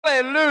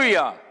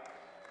Hallelujah.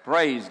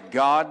 Praise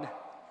God.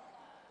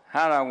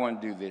 How do I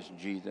want to do this,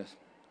 Jesus?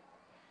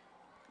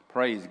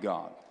 Praise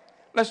God.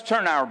 Let's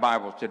turn our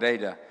Bibles today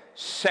to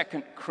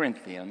 2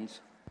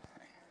 Corinthians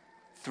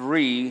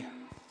 3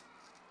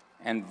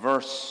 and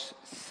verse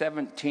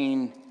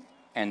 17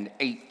 and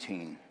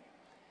 18.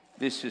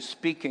 This is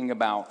speaking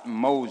about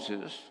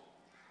Moses.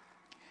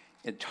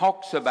 It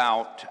talks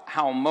about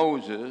how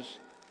Moses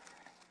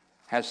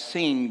has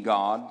seen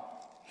God.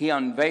 He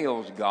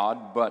unveils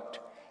God, but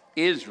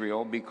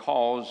Israel,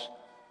 because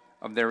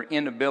of their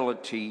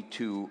inability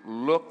to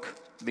look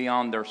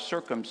beyond their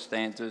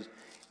circumstances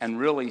and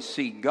really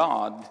see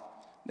God,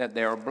 that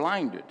they are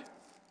blinded.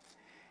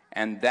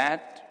 And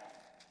that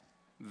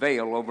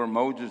veil over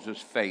Moses'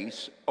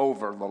 face,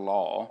 over the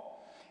law,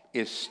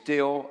 is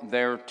still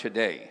there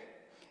today.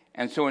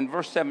 And so in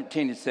verse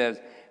 17 it says,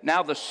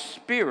 now the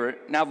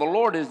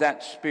Lord is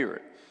that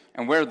Spirit,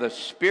 and where the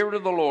Spirit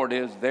of the Lord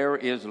is, there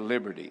is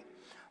liberty.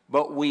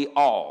 But we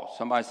all,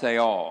 somebody say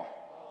all,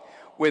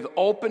 with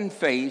open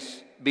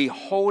face,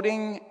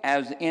 beholding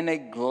as in a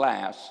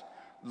glass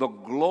the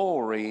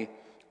glory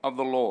of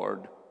the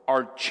Lord,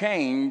 are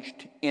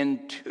changed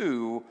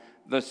into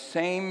the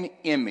same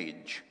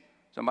image.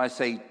 Somebody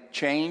say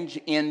change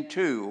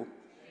into,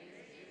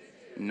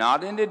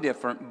 not into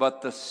different,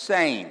 but the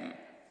same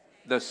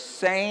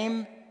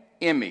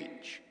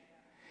image.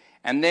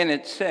 And then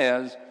it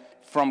says,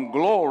 from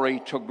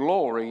glory to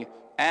glory,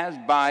 as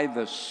by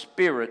the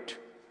Spirit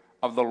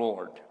of the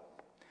Lord.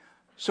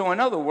 So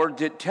in other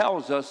words, it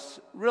tells us,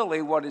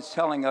 really what it's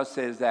telling us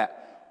is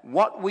that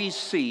what we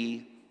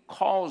see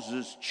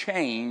causes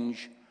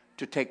change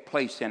to take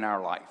place in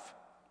our life.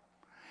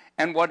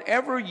 And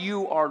whatever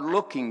you are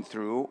looking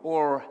through,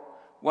 or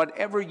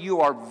whatever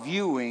you are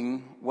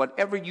viewing,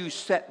 whatever you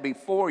set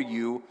before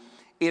you,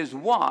 is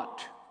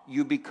what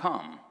you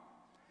become.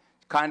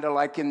 Kind of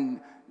like in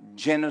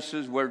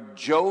Genesis where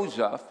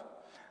Jacob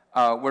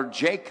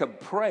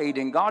prayed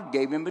and God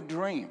gave him a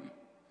dream.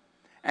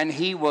 And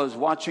he was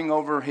watching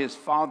over his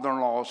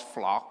father-in-law's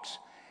flocks.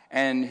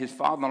 And his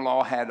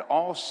father-in-law had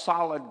all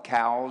solid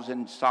cows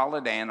and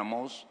solid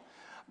animals.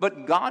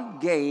 But God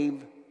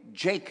gave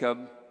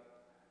Jacob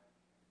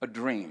a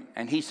dream.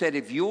 And he said,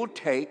 if you'll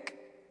take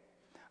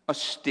a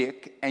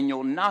stick and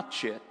you'll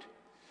notch it,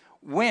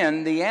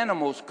 when the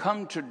animals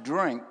come to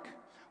drink,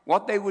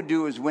 what they would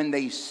do is when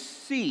they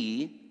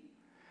see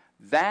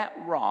that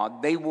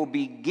rod, they will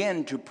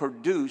begin to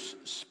produce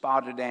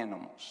spotted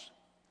animals.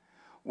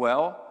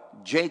 Well,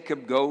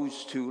 Jacob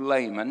goes to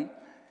Laban,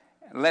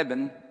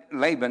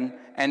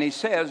 and he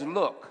says,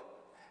 look,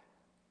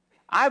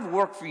 I've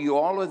worked for you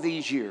all of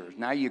these years.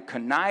 Now you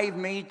connive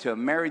me to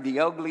marry the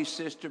ugly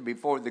sister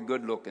before the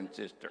good-looking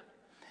sister.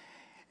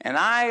 And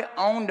I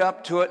owned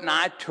up to it, and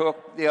I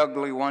took the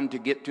ugly one to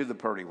get to the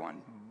pretty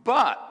one.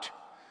 But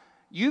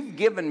you've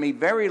given me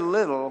very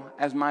little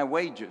as my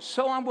wages,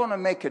 so I'm going to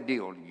make a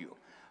deal to you.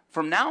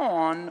 From now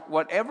on,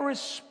 whatever is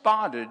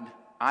spotted,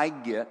 I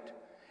get,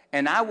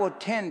 and I will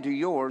tend to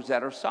yours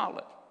that are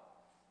solid.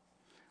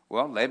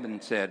 Well, Laban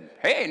said,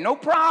 hey, no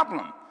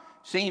problem.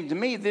 Seems to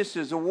me this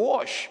is a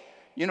wash.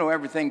 You know,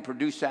 everything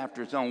produced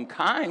after its own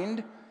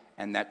kind,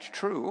 and that's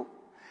true.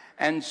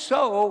 And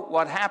so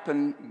what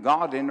happened,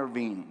 God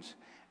intervenes.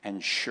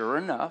 And sure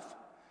enough,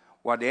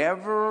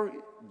 whatever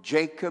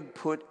Jacob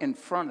put in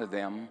front of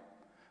them,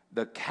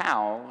 the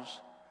cows,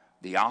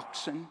 the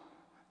oxen,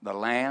 the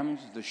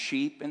lambs, the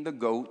sheep, and the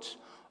goats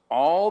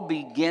all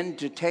begin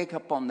to take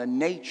up on the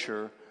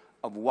nature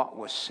of what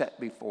was set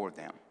before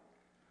them.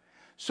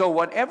 So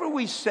whatever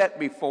we set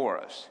before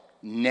us,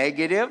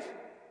 negative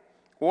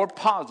or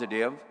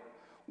positive,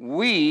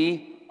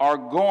 we are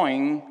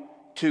going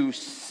to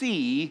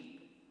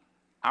see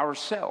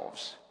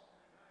ourselves.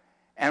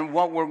 And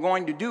what we're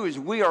going to do is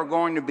we are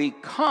going to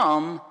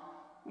become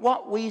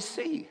what we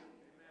see.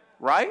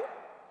 Right?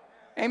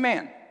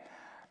 Amen.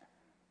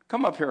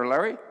 Come up here,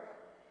 Larry.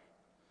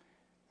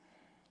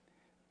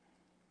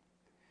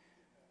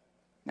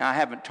 Now, I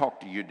haven't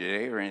talked to you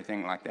today or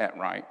anything like that,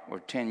 right? Or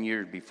 10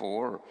 years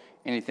before or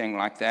anything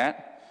like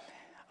that.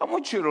 I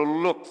want you to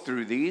look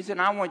through these, and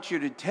I want you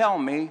to tell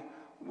me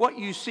what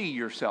you see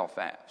yourself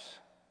as.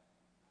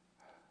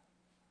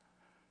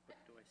 What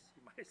do I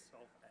see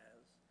myself as?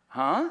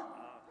 Huh?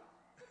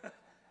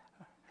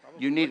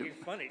 You need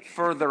it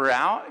further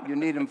out? You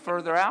need them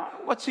further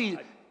out? What's he?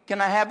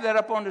 Can I have that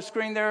up on the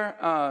screen there?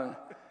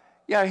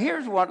 Yeah,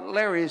 here's what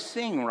Larry is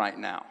seeing right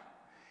now.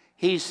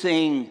 He's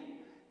seeing,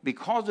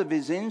 because of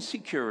his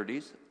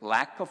insecurities,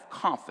 lack of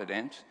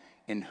confidence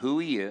in who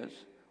he is,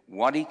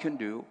 what he can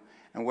do,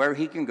 and where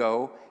he can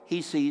go,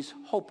 he sees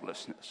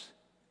hopelessness.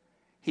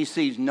 He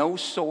sees no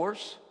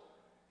source.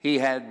 He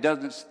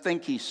doesn't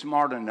think he's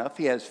smart enough.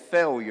 He has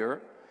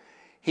failure.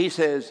 He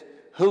says,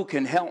 who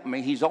can help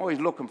me? He's always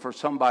looking for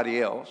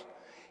somebody else.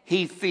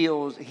 He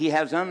feels he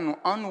has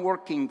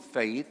unworking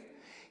faith.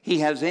 He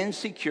has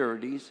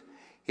insecurities.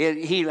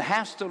 He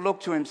has to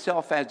look to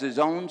himself as his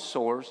own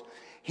source.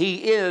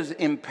 He is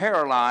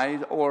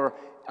paralyzed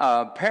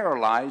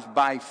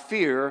by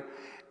fear,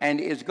 And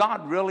is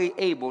God really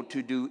able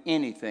to do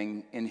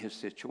anything in his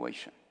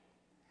situation?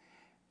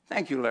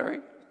 Thank you, Larry.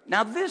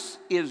 Now, this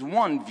is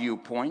one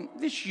viewpoint.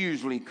 This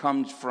usually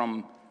comes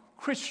from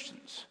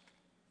Christians.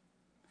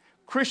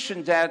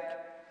 Christians that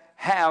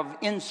have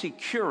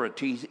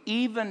insecurities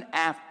even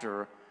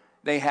after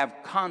they have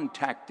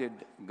contacted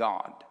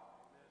God.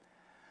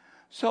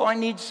 So I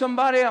need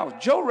somebody else.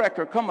 Joe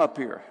Recker, come up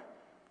here.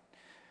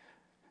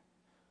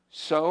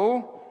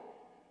 So,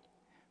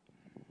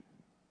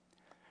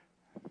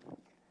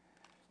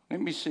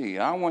 let me see.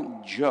 I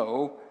want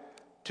Joe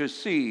to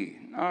see.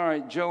 All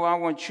right, Joe, I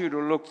want you to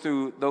look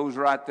through those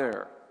right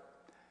there.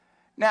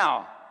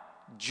 Now,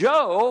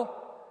 Joe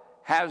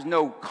has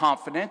no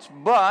confidence,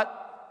 but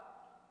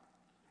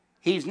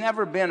he's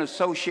never been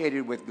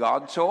associated with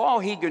God, so all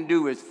he can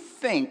do is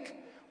think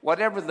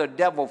whatever the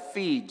devil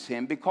feeds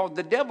him, because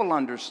the devil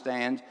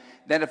understands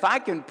that if I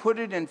can put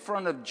it in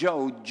front of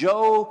Joe,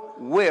 Joe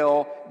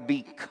will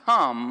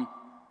become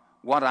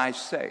what I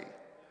say.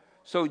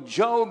 So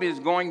Job is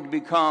going to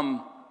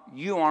become,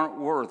 you aren't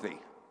worthy.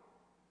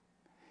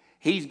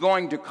 He's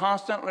going to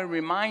constantly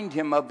remind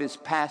him of his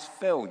past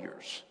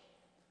failures.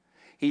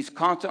 He's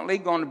constantly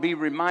going to be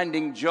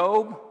reminding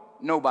Job,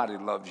 nobody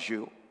loves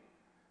you,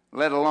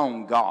 let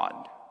alone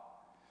God.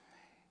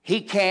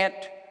 He's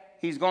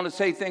going to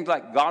say things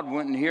like, God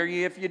wouldn't hear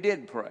you if you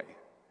did pray.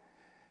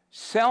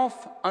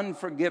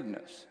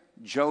 Self-unforgiveness.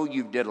 Joe,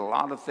 you did a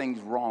lot of things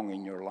wrong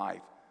in your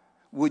life.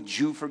 Would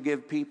you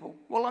forgive people?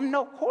 Well,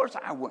 no, of course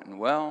I wouldn't.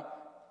 Well,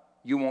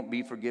 you won't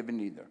be forgiven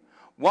either.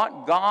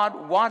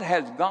 What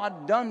has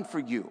God done for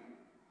you?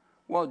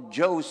 Well,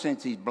 Joe,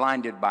 since he's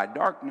blinded by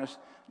darkness,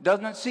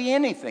 doesn't see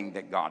anything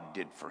that God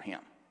did for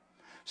him.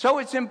 So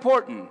it's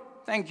important.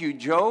 Thank you,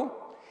 Joe.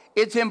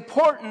 It's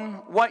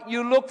important what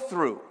you look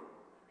through.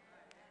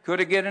 Could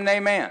I get an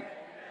amen?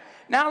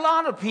 Now, a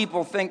lot of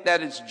people think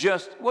that it's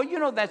just,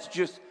 well, that's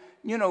just,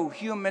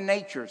 human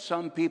nature.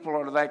 Some people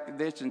are like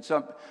this and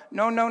some.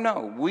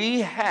 No.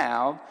 We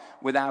have,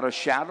 without a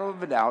shadow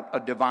of a doubt, a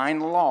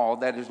divine law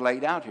that is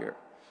laid out here.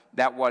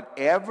 That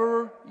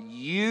whatever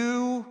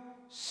you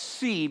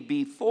see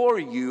before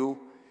you,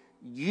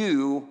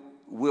 you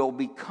will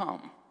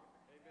become.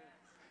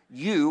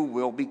 You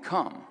will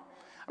become.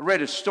 I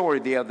read a story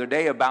the other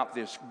day about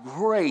this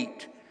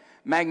great,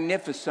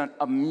 magnificent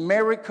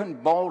American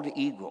bald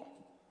eagle.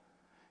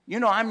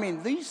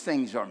 These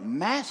things are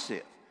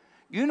massive.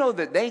 You know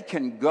that they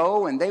can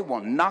go and they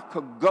will knock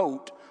a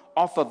goat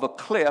off of a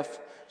cliff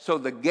so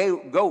the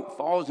goat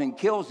falls and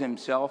kills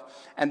himself,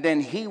 and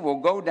then he will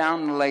go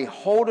down and lay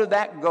hold of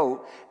that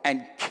goat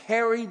and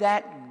carry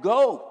that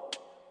goat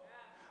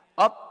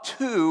up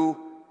to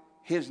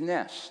his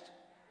nest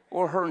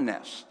or her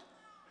nest.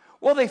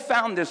 Well, they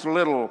found this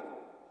little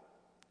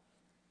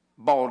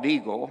bald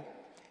eagle,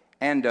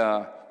 and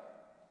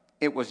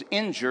it was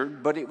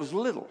injured, but it was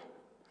little.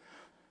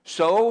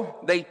 So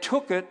they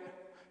took it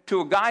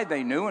to a guy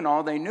they knew, and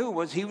all they knew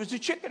was he was a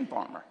chicken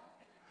farmer.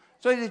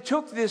 So they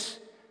took this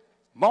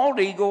bald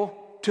eagle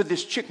to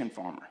this chicken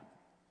farmer.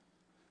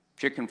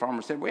 Chicken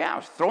farmer said, well, yeah,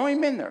 throw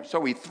him in there.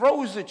 So he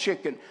throws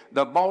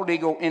the bald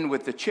eagle in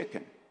with the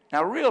chicken.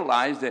 Now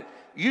realize that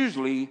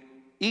usually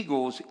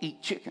eagles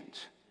eat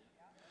chickens.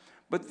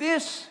 But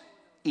this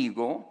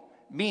eagle,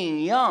 being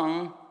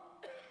young,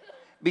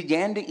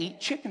 began to eat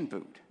chicken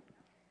food.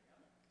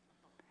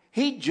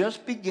 He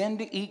just began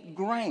to eat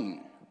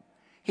grain.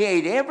 He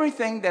ate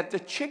everything that the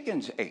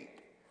chickens ate.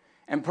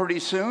 And pretty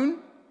soon,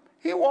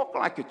 he walked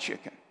like a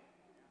chicken.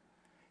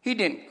 He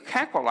didn't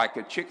cackle like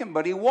a chicken,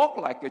 but he walked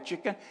like a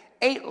chicken,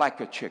 ate like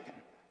a chicken.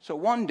 So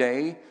one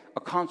day,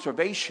 a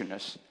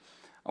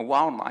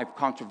wildlife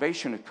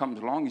conservationist comes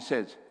along. He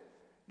says,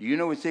 do you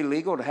know it's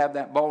illegal to have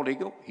that bald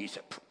eagle? He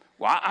said,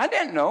 well, I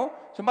didn't know.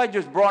 Somebody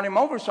just brought him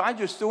over, so I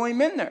just threw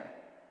him in there.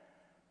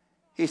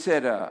 He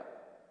said,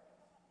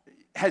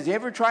 has he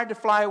ever tried to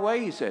fly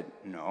away? He said,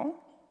 no.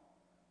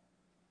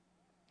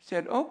 He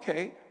said,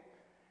 okay.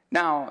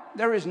 Now,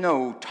 there is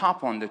no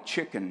top on the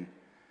chicken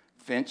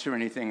fence or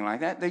anything like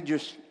that. They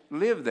just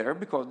live there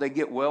because they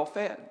get well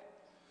fed.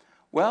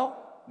 Well,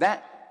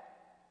 that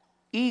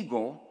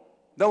eagle,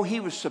 though he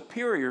was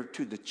superior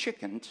to the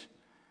chickens,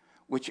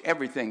 which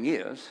everything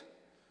is,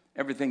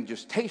 everything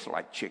just tastes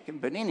like chicken,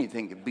 but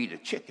anything can beat a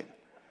chicken.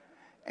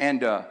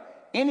 And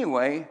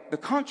anyway, the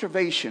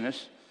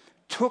conservationists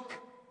took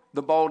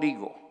the bald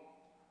eagle.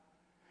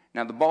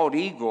 Now, the bald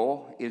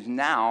eagle is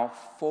now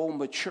full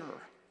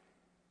mature.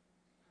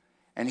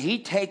 And he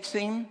takes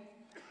him,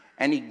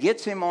 and he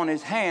gets him on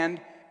his hand,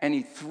 and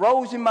he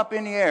throws him up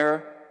in the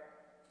air,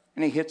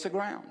 and he hits the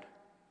ground.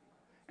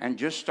 And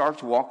just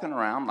starts walking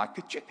around like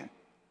a chicken.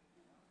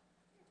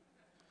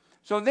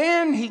 So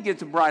then he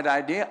gets a bright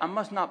idea, I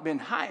must not have been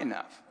high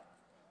enough.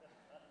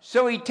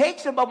 So he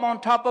takes him up on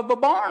top of a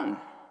barn.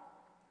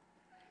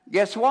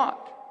 Guess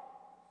what?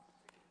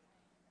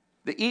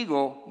 The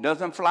eagle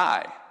doesn't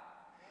fly.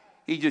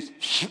 He just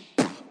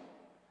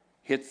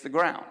hits the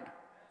ground.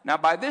 Now,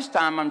 by this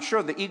time, I'm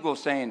sure the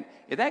eagle's saying,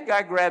 if that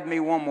guy grabbed me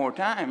one more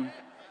time,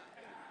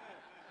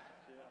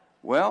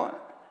 well,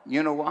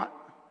 you know what?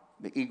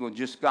 The eagle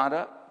just got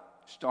up,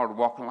 started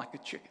walking like a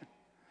chicken.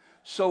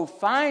 So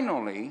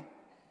finally,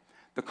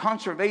 the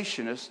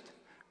conservationist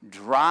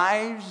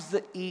drives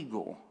the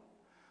eagle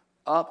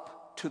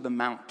up to the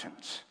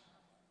mountains.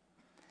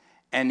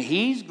 And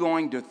he's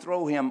going to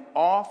throw him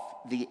off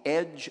the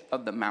edge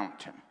of the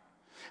mountain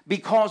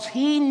because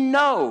he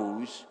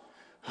knows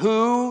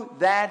who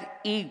that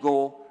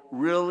eagle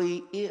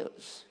really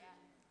is.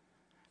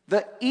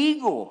 The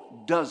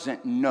eagle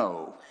doesn't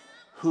know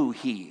who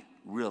he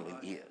really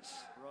is.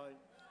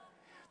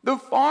 The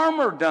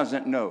farmer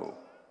doesn't know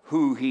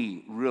who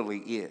he really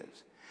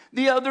is.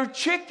 The other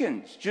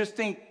chickens just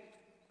think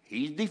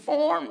he's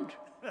deformed.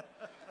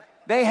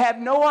 They have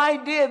no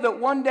idea that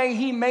one day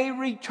he may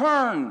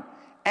return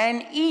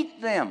and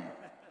eat them.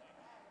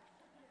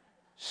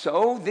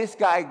 So this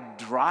guy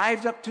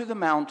drives up to the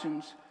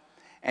mountains,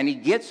 and he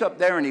gets up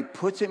there and he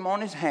puts him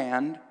on his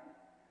hand,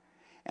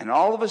 and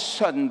all of a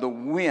sudden the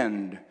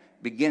wind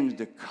begins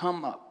to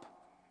come up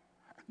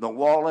the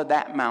wall of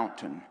that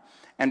mountain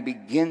and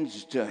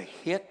begins to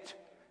hit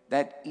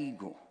that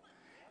eagle.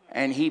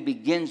 And he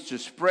begins to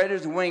spread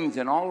his wings,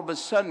 and all of a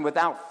sudden,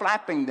 without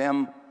flapping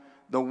them,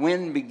 the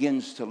wind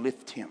begins to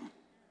lift him.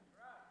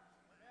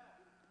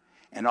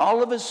 And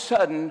all of a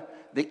sudden,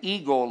 the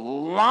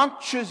eagle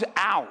launches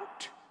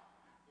out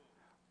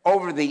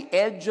over the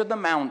edge of the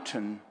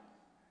mountain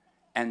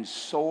and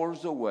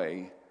soars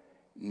away,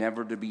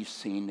 never to be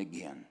seen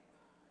again.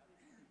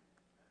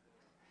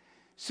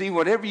 See,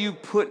 whatever you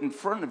put in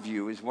front of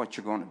you is what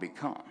you're going to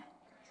become.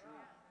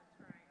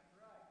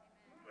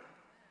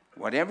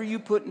 Whatever you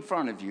put in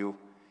front of you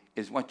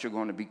is what you're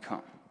going to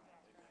become.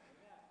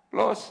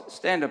 Lois,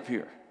 stand up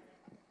here.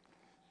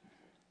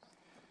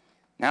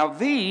 Now,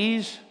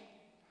 these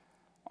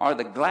are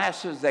the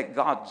glasses that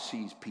God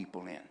sees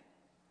people in.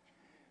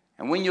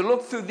 And when you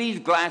look through these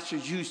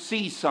glasses, you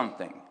see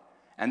something.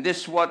 And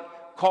this is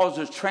what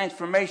causes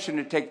transformation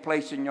to take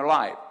place in your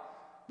life.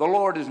 The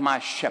Lord is my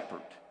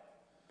shepherd.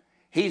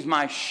 He's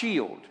my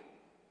shield.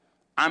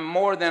 I'm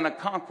more than a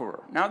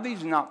conqueror. Now,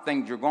 these are not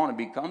things you're going to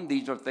become.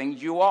 These are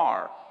things you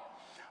are.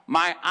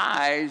 My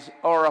eyes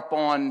are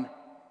upon,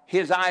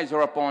 his eyes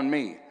are upon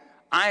me.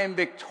 I am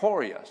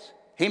victorious.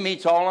 He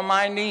meets all of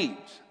my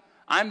needs.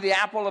 I'm the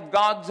apple of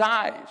God's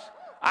eyes.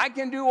 I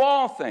can do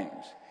all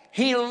things.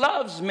 He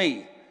loves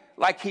me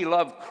like he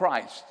loved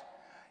Christ.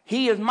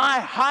 He is my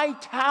high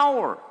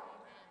tower,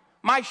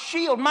 my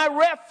shield, my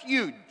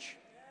refuge.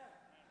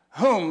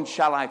 Whom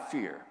shall I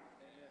fear?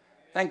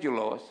 Thank you,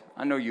 Lois.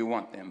 I know you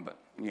want them, but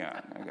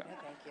yeah,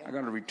 I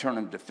got to return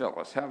them to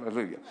Phyllis.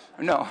 Hallelujah.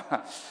 No.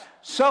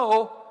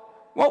 So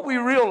what we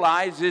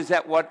realize is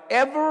that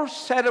whatever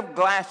set of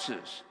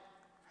glasses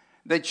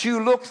that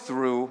you look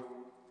through,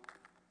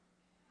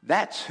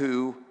 that's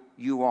who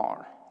you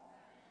are.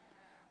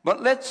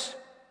 But let's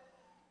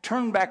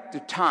turn back to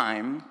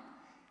time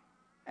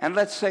and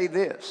let's say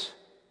this.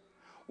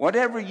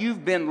 Whatever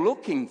you've been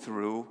looking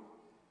through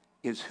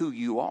is who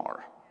you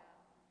are.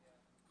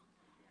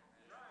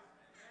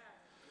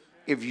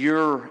 If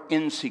you're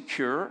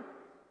insecure,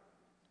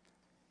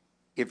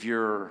 if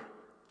you're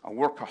a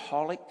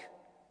workaholic,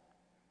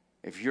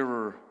 if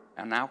you're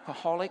an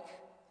alcoholic,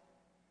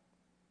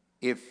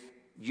 if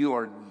you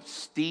are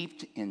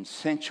steeped in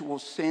sensual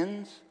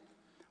sins,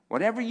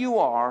 whatever you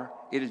are,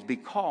 it is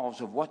because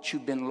of what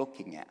you've been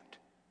looking at.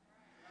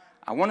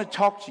 I want to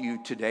talk to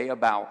you today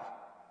about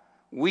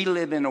we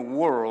live in a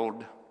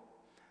world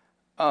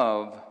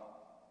of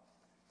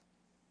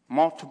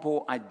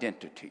multiple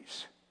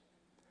identities.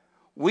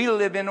 We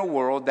live in a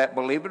world that,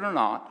 believe it or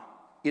not,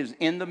 is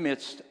in the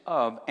midst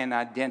of an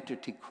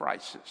identity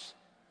crisis.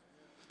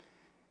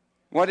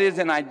 What is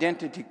an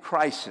identity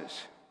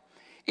crisis?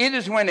 It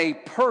is when a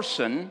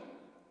person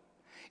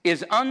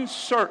is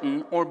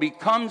uncertain or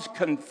becomes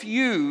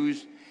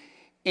confused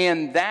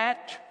in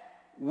that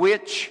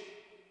which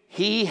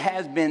he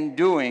has been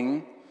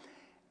doing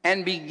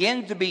and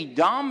begins to be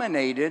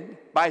dominated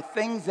by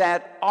things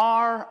that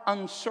are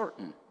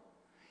uncertain.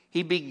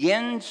 He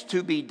begins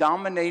to be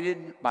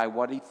dominated by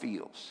what he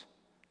feels.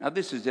 Now,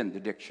 this is in the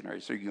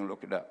dictionary, so you can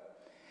look it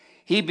up.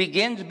 He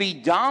begins to be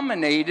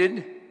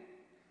dominated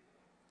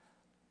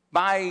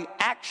by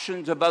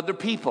actions of other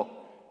people.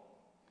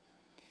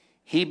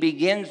 He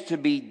begins to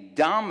be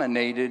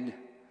dominated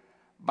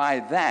by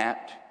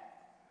that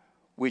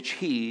which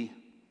he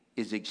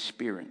is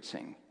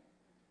experiencing.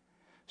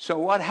 So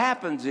what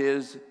happens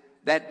is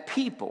that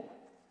people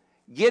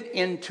get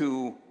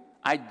into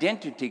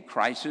identity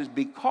crisis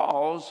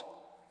because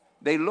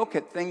they look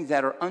at things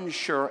that are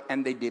unsure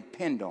and they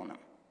depend on them.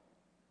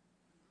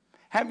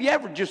 Have you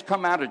ever just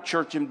come out of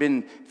church and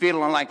been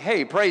feeling like,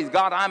 hey, praise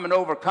God, I'm an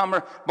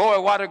overcomer. Boy,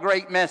 what a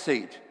great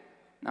message.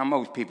 Now,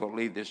 most people who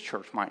leave this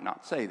church might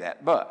not say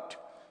that, but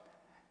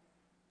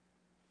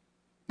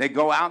they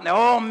go out and they,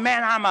 oh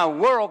man, I'm a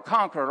world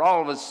conqueror.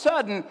 All of a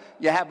sudden,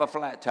 you have a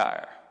flat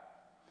tire.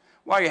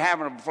 While you're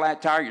having a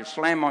flat tire, you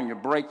slam on your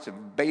brakes, a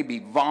baby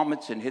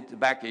vomits and hits the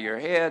back of your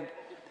head.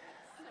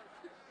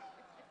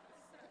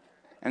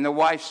 And the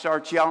wife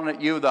starts yelling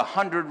at you the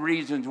 100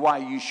 reasons why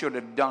you should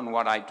have done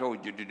what I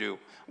told you to do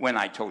when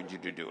I told you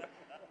to do it.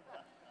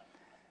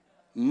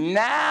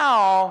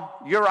 Now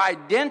your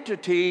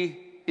identity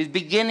is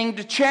beginning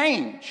to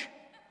change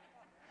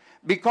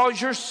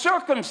because your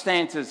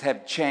circumstances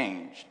have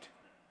changed.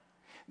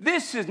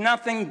 This is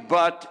nothing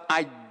but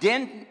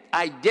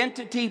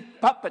identity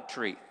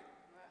puppetry,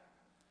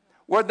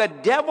 where the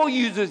devil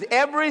uses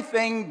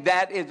everything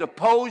that is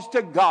opposed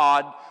to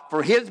God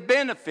for his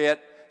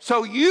benefit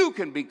so you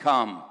can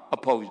become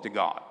opposed to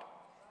God.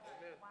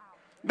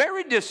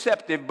 Very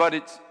deceptive, but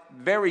it's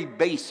very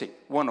basic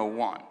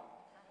 101.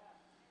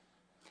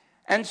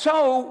 And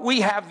so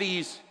we have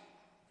these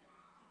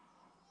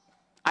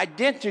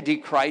identity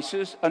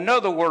crisis.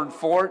 Another word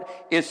for it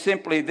is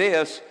simply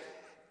this.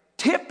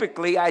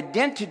 Typically,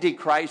 identity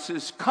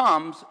crisis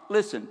comes,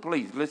 listen,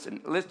 please,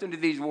 listen to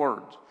these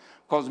words,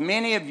 because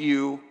many of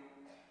you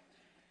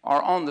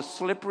are on the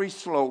slippery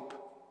slope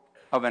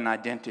of an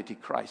identity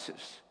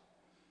crisis.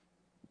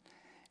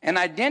 An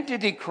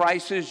identity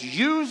crisis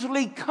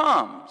usually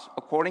comes,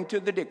 according to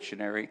the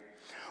dictionary,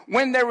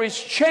 when there is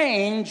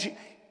change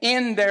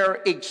in their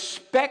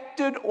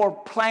expected or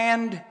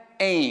planned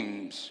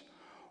aims,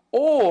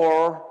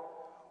 or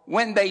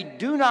when they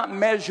do not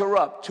measure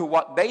up to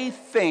what they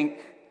think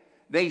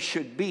they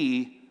should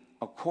be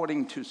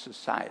according to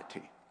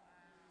society.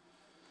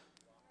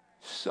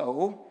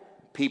 So,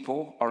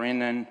 people are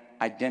in an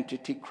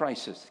identity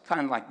crisis,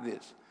 kind of like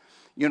this.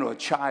 You know, a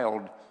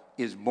child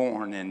is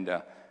born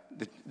and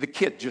the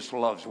kid just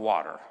loves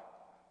water.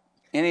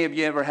 Any of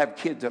you ever have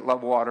kids that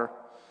love water?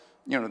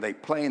 You know, they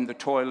play in the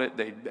toilet,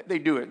 they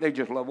do it, they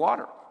just love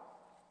water.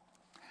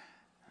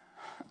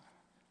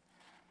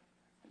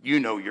 You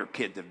know your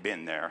kids have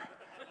been there.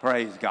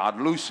 Praise God.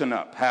 Loosen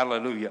up.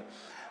 Hallelujah.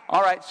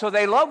 All right, so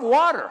they love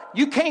water.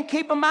 You can't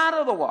keep them out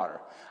of the water.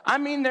 I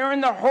mean, they're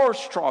in the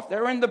horse trough.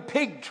 They're in the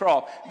pig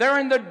trough. They're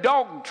in the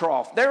dog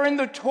trough. They're in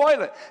the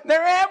toilet.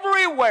 They're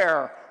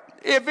everywhere.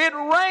 If it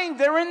rains,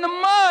 they're in the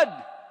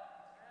mud.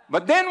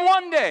 But then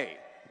one day,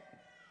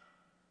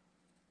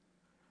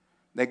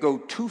 they go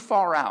too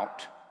far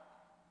out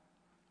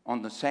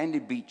on the sandy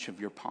beach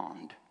of your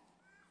pond.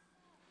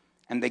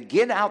 And they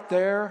get out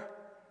there,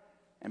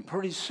 and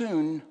pretty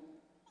soon,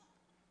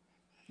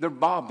 they're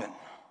bobbing.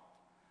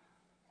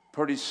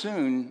 Pretty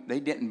soon,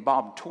 they didn't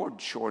bob toward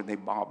shore, they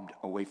bobbed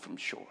away from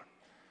shore.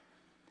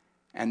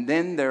 And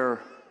then they're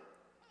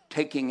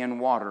taking in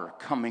water,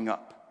 coming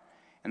up.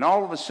 And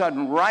all of a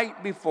sudden,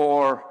 right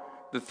before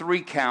the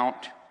 3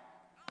 count,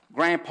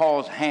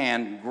 Grandpa's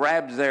hand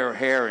grabs their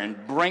hair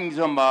and brings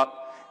them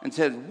up and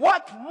says,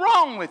 "What's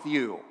wrong with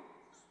you?"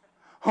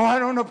 "Oh, I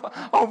don't know.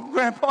 Oh,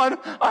 Grandpa,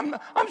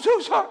 I'm so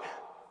sorry."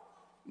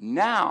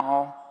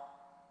 Now,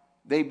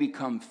 they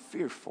become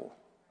fearful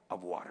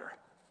of water.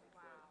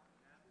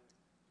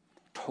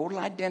 Total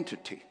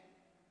identity.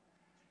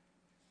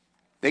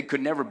 They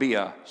could never be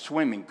a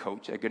swimming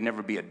coach. They could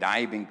never be a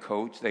diving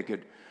coach. They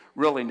could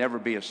really never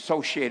be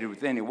associated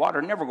with any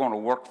water. Never going to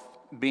work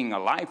being a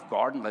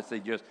lifeguard unless they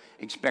just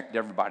expect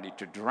everybody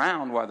to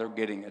drown while they're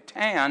getting a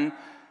tan.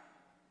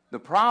 The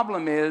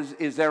problem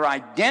is their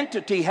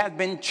identity has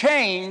been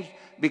changed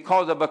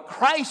because of a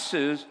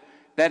crisis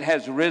that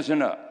has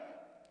risen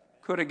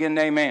up. Could again,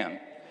 amen.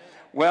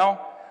 Well,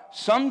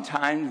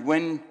 sometimes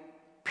when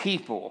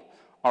people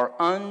are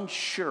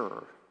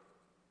unsure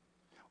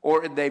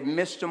or they've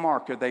missed a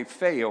mark or they've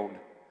failed,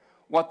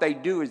 what they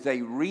do is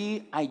they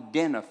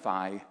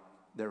re-identify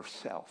their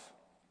self.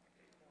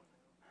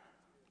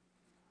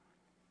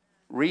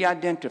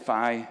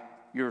 Re-identify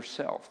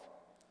yourself.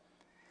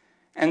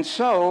 And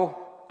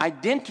so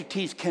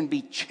identities can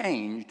be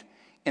changed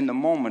in the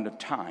moment of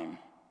time.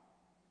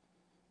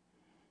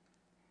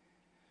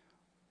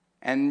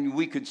 And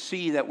we could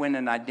see that when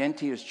an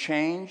identity is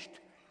changed,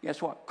 guess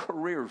what?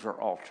 Careers are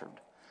altered.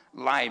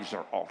 Lives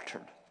are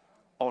altered.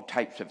 All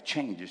types of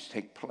changes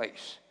take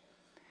place.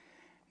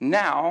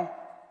 Now,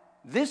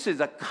 this is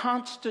a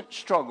constant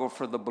struggle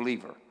for the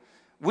believer.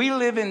 We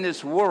live in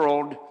this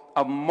world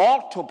of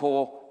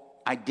multiple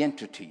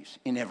identities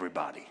in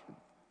everybody.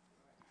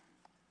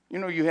 You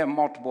know, you have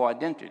multiple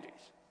identities.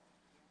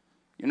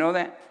 You know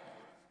that?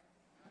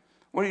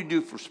 What do you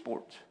do for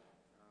sports?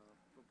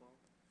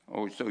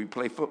 Football. Oh, so you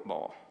play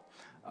football.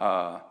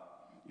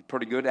 You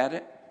pretty good at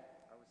it?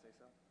 I would say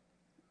so.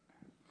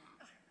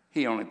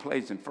 He only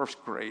plays in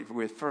first grade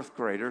with first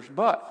graders,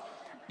 but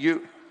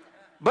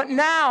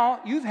now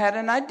you've had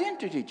an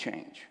identity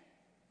change.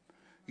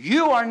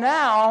 You are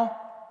now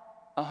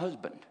a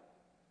husband.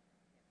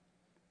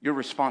 Your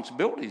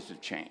responsibilities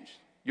have changed.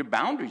 Your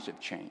boundaries have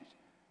changed.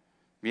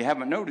 If you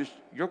haven't noticed,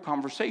 your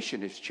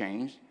conversation has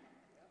changed,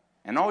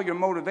 and all your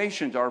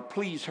motivations are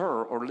please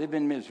her or live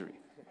in misery.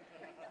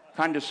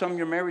 Kind of sum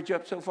your marriage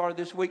up so far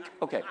this week?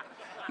 Okay.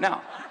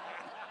 Now,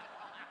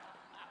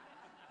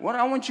 what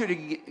I want you to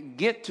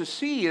get to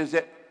see is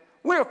that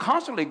we're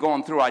constantly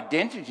going through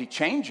identity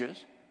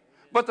changes,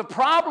 but the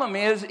problem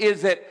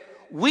is that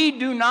we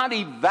do not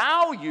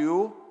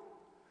evaluate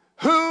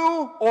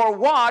who or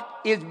what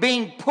is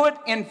being put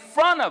in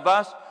front of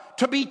us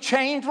to be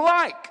changed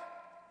like.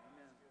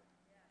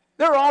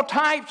 There are all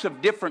types of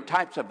different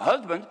types of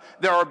husbands.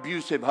 There are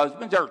abusive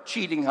husbands. There are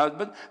cheating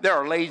husbands. There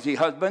are lazy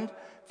husbands.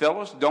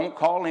 Fellas, don't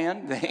call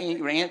in. They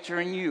ain't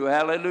answering you.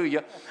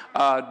 Hallelujah.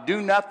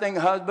 Do nothing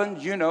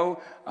husbands,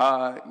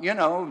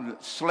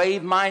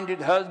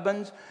 slave-minded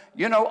husbands.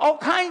 All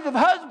kinds of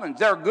husbands.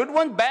 There are good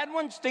ones, bad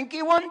ones,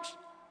 stinky ones.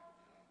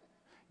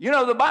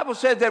 The Bible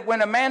says that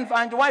when a man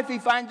finds a wife, he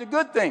finds a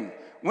good thing.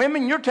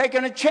 Women, you're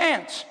taking a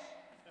chance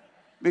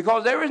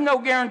because there is no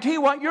guarantee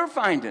what you're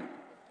finding.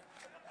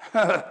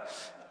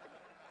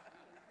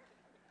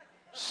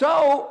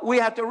 So we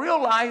have to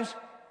realize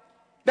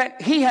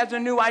that he has a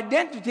new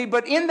identity,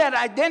 but in that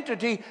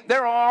identity,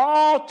 there are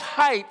all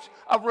types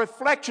of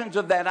reflections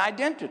of that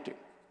identity.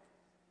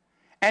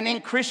 And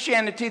in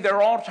Christianity, there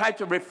are all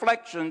types of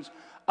reflections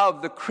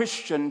of the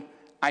Christian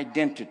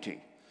identity.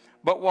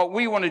 But what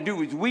we want to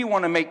do is we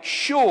want to make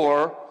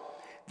sure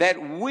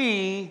that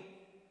we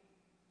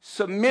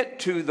submit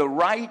to the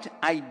right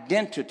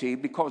identity,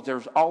 because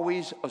there's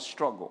always a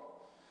struggle.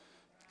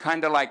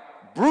 Kind of like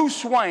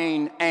Bruce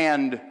Wayne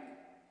and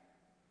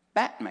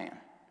Batman.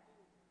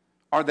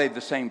 Are they the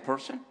same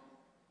person?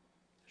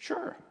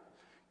 Sure.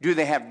 Do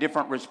they have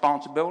different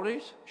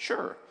responsibilities?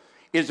 Sure.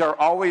 Is there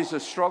always a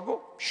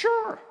struggle?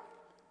 Sure.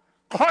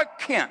 Clark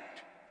Kent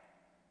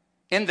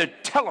in the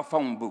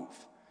telephone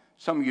booth.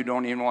 Some of you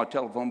don't even know what a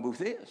telephone booth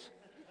is.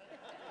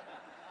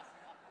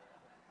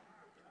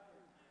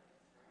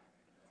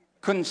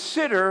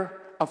 Consider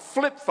a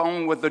flip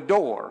phone with a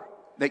door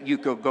that you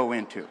could go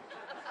into.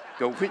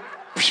 Go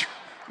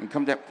and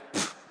come down.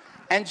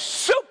 And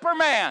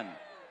Superman.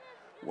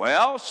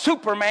 Well,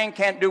 Superman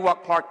can't do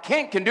what Clark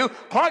Kent can do.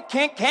 Clark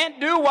Kent can't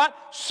do what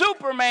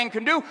Superman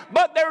can do,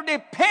 but they're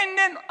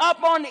dependent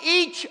upon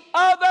each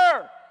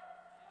other.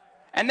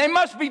 And they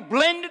must be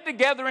blended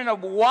together in a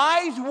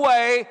wise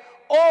way,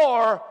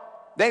 or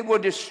they will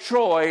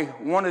destroy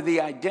one of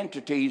the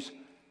identities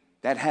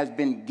that has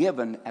been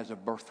given as a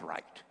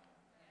birthright.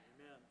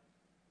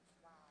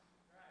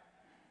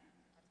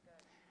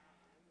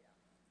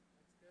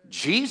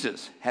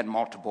 Jesus had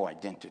multiple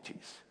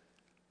identities.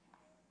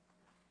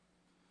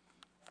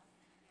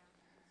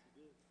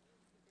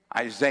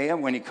 Isaiah,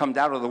 when he comes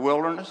out of the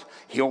wilderness,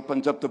 he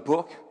opens up the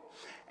book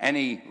and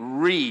he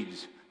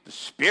reads, "The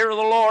Spirit of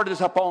the Lord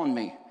is upon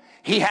me.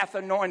 He hath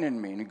anointed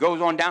me." And he goes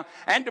on down,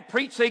 "And to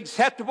preach the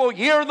acceptable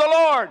year of the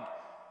Lord."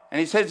 And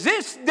he says,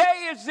 this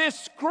day is this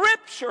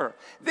scripture,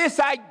 this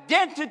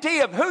identity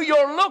of who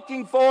you're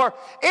looking for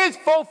is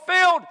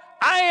fulfilled.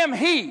 I am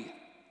he.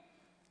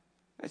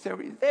 I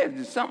said,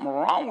 there's something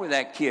wrong with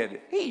that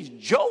kid. He's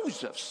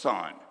Joseph's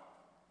son.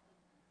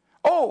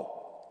 Oh,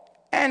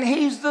 and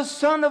he's the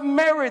son of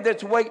Mary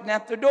that's waiting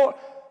at the door.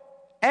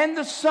 And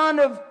the son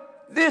of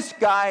this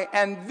guy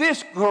and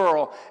this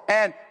girl.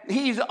 And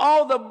he's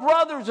all the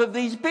brothers of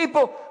these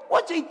people.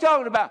 What's he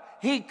talking about?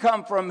 He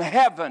come from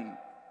heaven.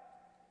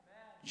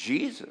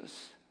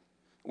 Jesus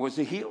was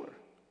a healer.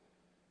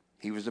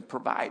 He was a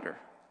provider.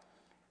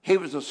 He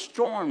was a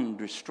storm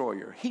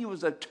destroyer. He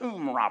was a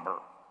tomb robber.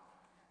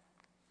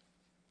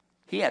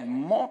 He had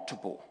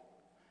multiple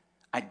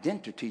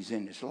identities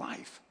in his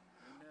life.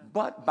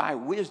 But by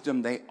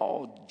wisdom, they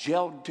all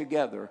gelled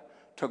together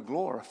to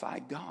glorify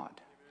God.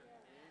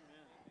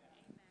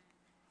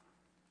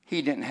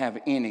 He didn't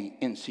have any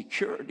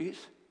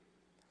insecurities.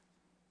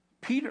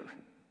 Peter,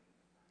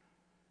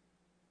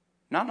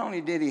 not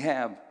only did he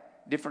have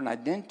different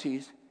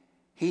identities,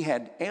 he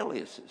had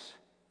aliases.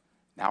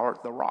 Thou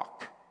art the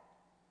rock.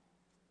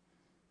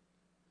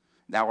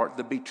 Thou art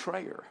the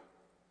betrayer.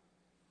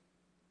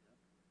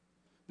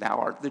 Thou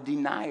art the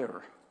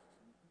denier.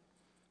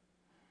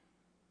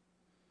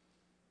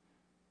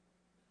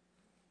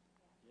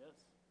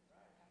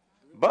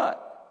 But,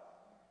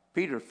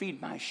 Peter,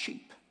 feed my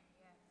sheep.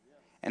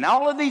 And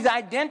all of these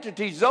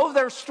identities, though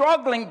they're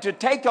struggling to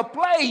take a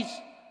place,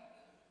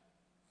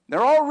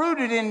 they're all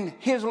rooted in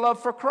his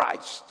love for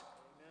Christ.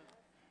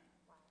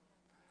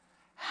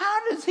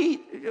 How does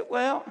he,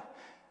 well,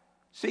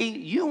 see,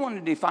 you want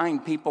to define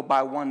people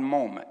by one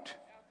moment.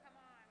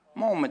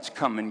 Moments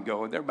come and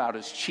go. They're about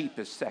as cheap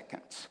as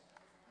seconds.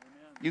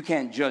 You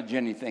can't judge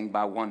anything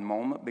by one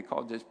moment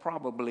because it's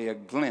probably a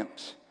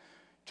glimpse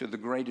to the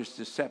greatest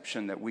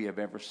deception that we have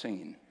ever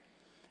seen.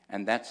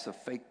 And that's the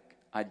fake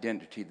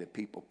identity that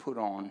people put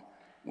on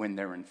when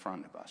they're in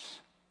front of us.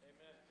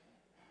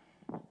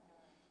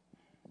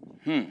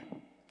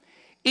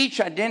 Each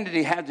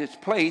identity has its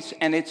place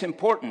and its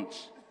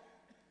importance.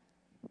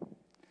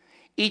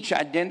 Each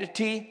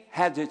identity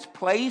has its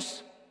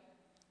place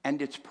and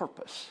its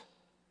purpose.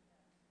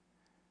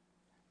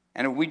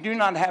 And if we do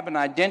not have an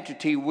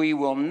identity, we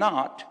will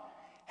not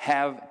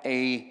have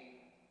a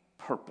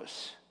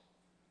purpose.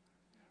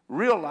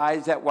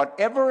 Realize that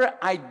whatever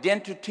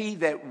identity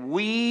that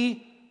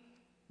we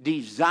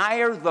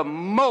desire the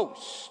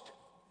most,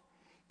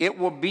 it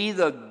will be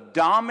the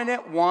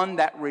dominant one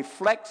that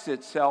reflects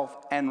itself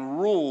and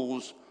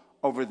rules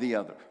over the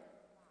other.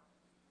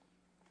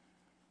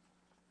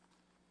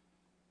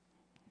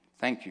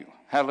 Thank you.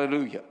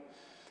 Hallelujah.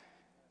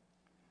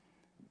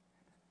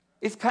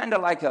 It's kind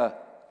of like a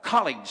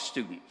college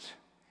student.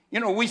 You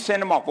know, we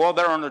send them off. Well,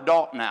 they're an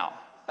adult now.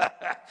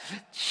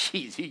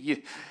 Jeez,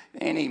 they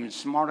ain't even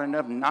smart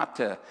enough not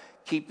to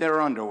keep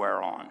their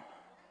underwear on.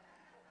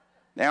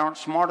 They aren't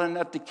smart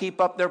enough to keep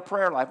up their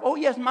prayer life. Oh,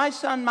 yes, my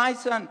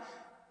son,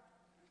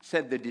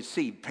 said the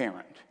deceived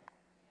parent.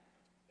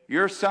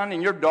 Your son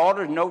and your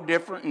daughter is no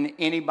different than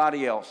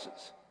anybody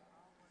else's.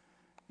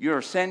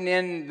 You're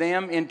sending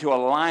them into a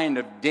line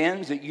of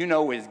dens that you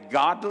know is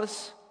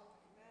godless.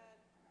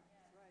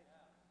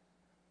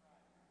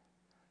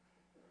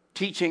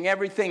 Teaching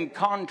everything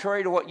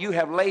contrary to what you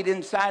have laid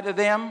inside of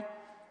them.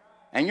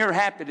 And you're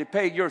happy to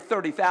pay your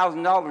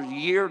 $30,000 a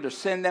year to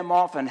send them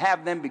off and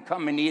have them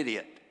become an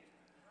idiot.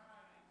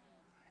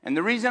 And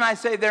the reason I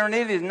say they're an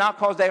idiot is not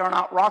because they are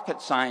not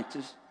rocket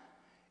scientists,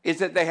 is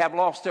that they have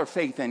lost their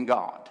faith in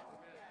God.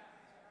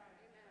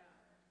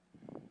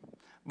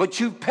 But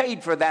you've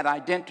paid for that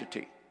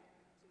identity.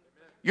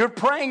 You're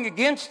praying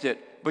against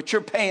it, but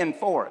you're paying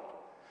for it.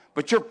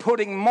 But you're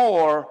putting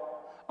more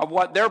of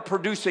what they're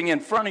producing in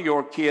front of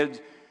your kids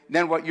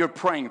than what you're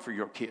praying for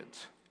your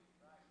kids.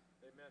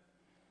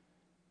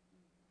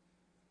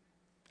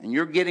 And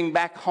you're getting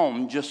back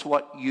home just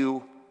what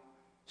you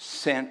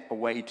sent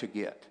away to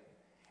get.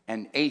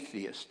 An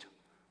atheist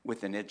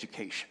with an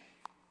education.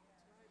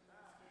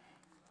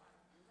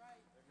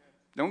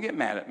 Don't get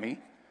mad at me.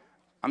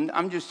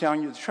 I'm just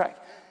telling you the truth.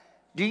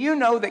 Do you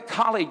know that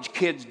college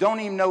kids don't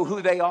even know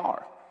who they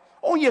are?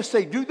 Oh, yes,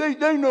 they do.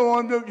 They know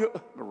I'm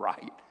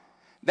right.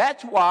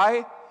 That's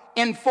why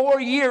in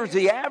 4 years,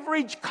 the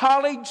average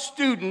college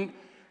student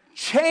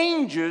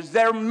changes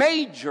their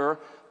major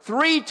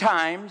 3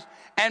 times,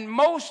 and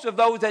most of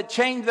those that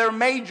change their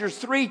majors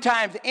 3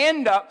 times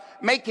end up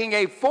making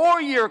a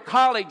 4-year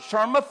college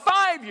term a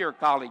 5-year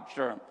college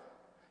term.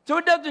 So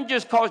it doesn't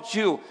just cost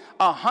you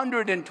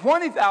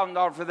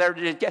 $120,000 for their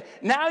education.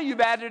 Now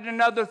you've added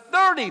another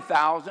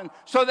 $30,000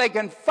 so they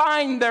can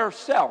find their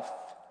self.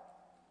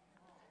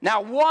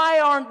 Now why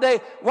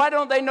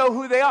don't they know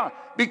who they are?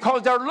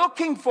 Because they're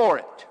looking for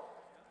it.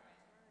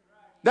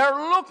 They're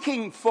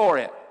looking for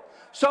it.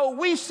 So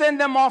we send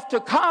them off to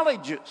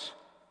colleges.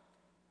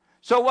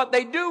 So what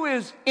they do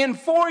is, in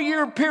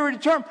 4-year period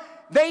of term,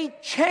 they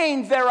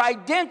change their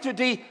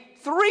identity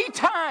 3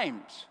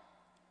 times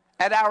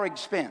at our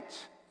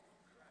expense.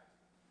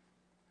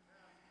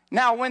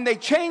 Now, when they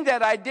change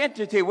that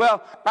identity,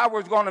 well, I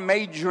was going to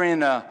major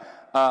in a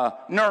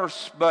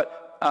nurse,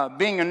 but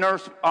being a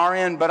nurse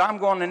RN, but I'm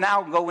going to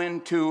now go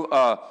into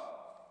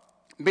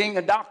being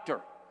a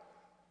doctor.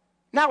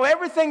 Now,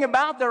 everything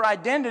about their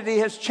identity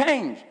has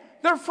changed.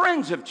 Their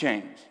friends have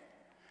changed.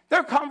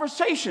 Their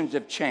conversations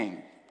have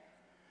changed.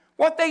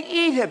 What they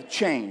eat have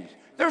changed.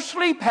 Their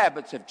sleep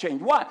habits have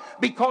changed. Why?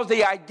 Because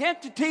the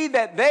identity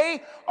that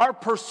they are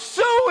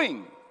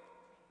pursuing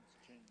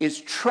is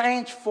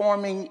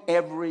transforming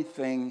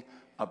everything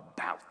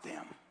about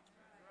them.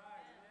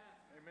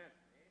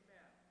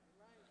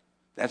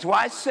 That's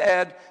why I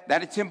said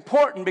that it's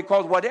important,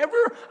 because whatever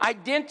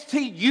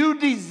identity you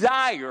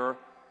desire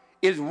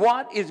is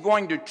what is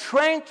going to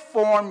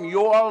transform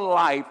your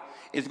life.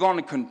 It's going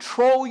to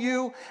control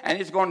you,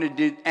 and it's going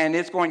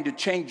to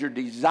change your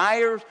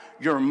desires,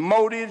 your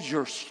motives,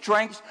 your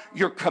strengths,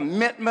 your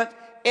commitment.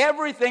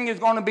 Everything is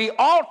going to be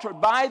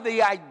altered by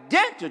the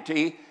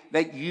identity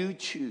that you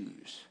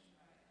choose.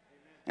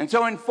 And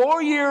so in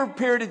 4-year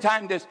period of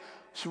time, this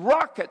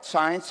rocket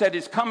science that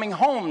is coming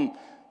home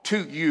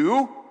to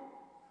you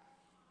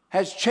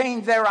has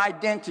changed their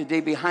identity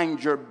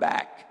behind your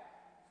back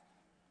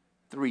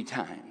 3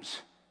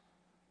 times,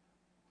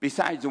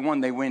 besides the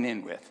one they went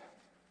in with.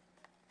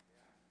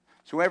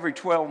 So every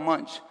 12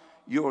 months,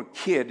 your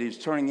kid is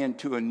turning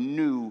into a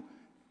new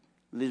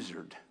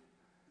lizard,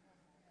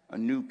 a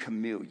new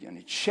chameleon.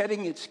 It's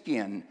shedding its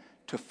skin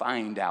to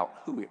find out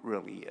who it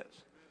really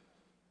is.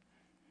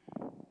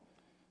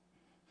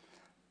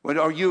 But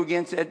are you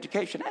against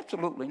education?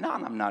 Absolutely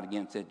not. I'm not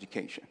against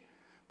education.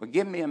 But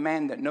give me a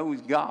man that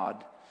knows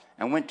God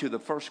and went to the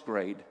 1st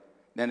grade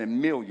than a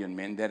million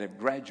men that have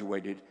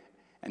graduated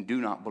and do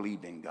not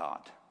believe in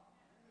God.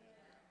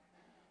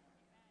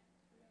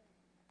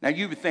 Now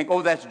you would think,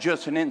 oh, that's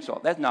just an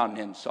insult. That's not an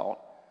insult.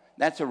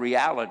 That's a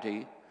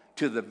reality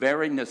to the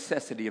very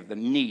necessity of the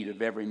need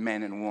of every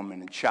man and woman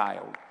and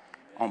child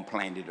on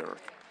planet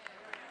Earth.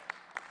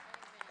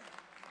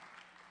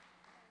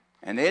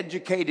 An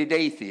educated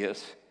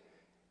atheist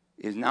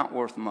is not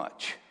worth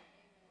much,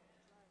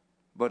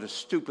 but a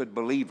stupid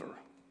believer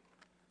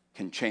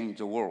can change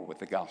the world with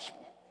the gospel.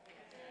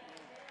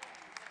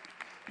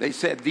 They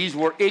said these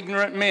were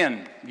ignorant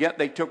men, yet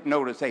they took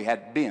notice they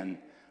had been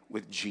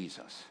with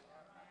Jesus.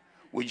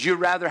 Would you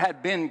rather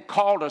have been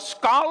called a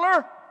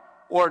scholar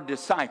or a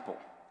disciple?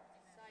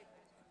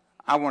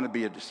 I want to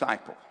be a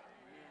disciple.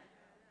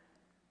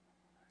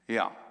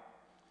 Yeah.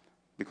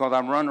 Because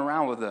I'm running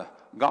around with a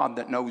God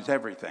that knows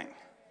everything.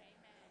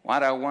 Why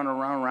do I want to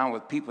run around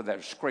with people that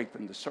are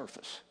scraping the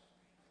surface?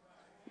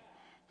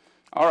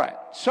 All right.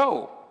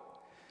 So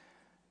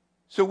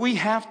we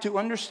have to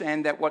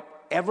understand that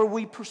whatever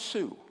we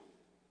pursue,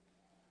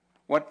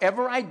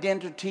 whatever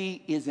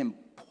identity is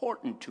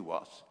important to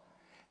us,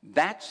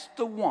 That's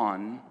the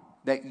one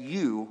that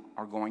you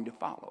are going to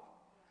follow.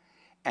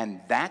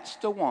 And that's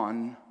the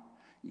one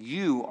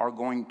you are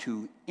going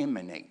to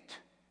emanate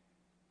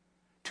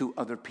to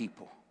other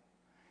people.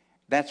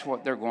 That's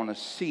what they're going to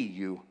see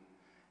you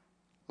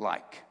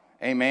like.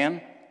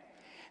 Amen?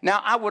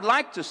 Now, I would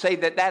like to say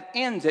that that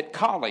ends at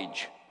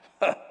college,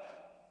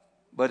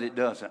 but it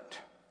doesn't.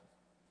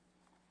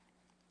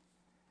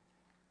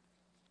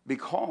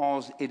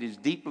 Because it is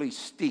deeply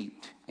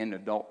steeped in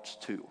adults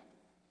too.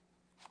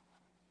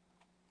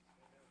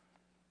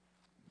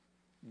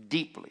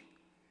 Deeply.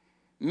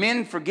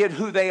 Men forget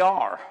who they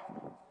are,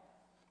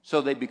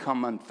 so they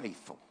become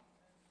unfaithful,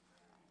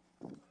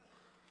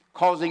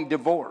 causing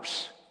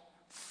divorce,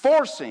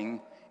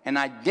 forcing an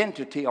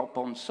identity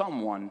upon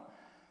someone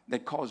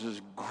that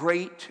causes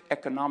great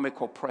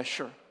economical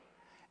pressure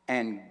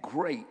and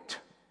great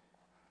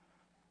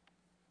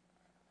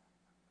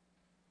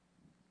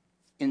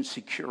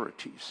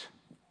insecurities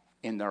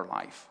in their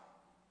life.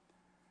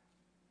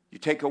 You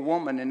take a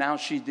woman and now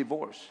she's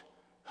divorced.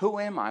 Who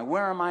am I?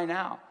 Where am I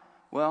now?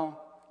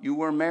 Well, you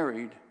were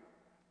married.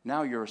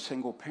 Now you're a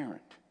single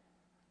parent.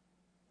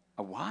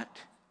 A what?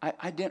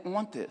 I didn't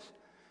want this.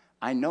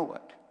 I know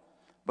it.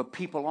 But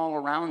people all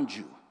around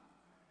you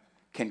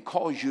can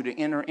cause you to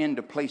enter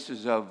into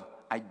places of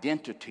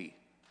identity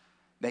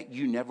that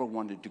you never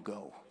wanted to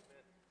go.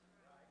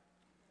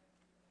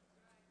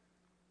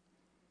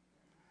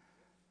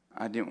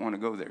 I didn't want to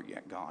go there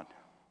yet, God.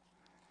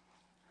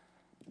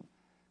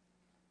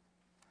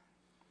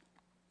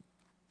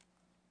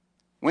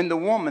 When the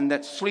woman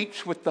that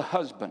sleeps with the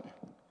husband,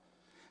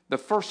 the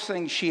first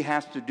thing she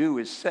has to do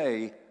is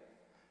say,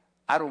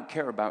 I don't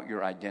care about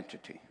your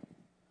identity.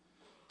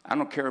 I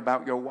don't care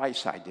about your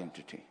wife's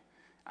identity.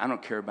 I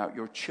don't care about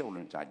your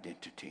children's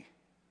identity.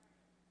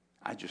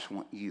 I just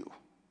want you.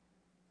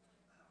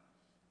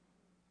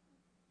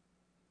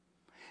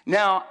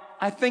 Now,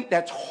 I think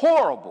that's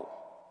horrible.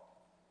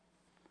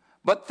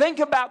 But think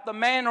about the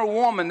man or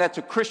woman that's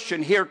a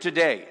Christian here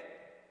today.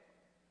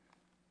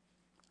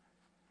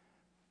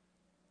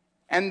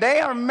 And they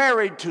are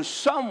married to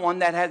someone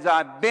that has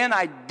been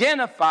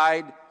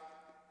identified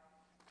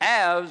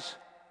as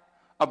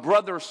a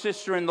brother or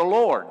sister in the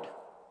Lord.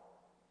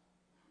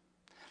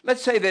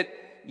 Let's say that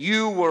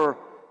you were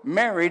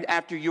married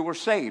after you were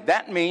saved.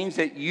 That means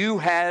that you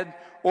had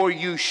or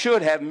you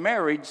should have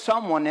married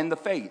someone in the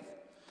faith.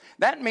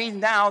 That means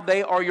now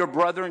they are your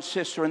brother and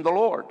sister in the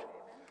Lord.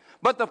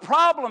 But the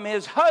problem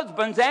is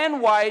husbands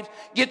and wives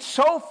get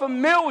so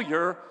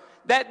familiar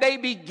that they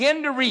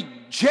begin to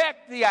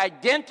reject the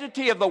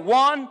identity of the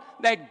one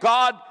that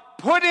God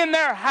put in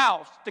their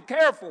house to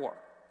care for.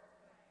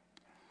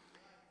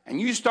 And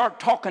you start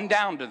talking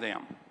down to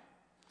them.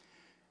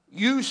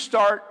 You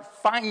start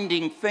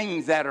finding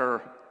things that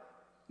are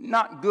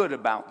not good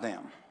about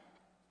them.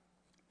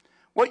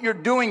 What you're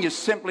doing is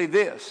simply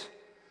this.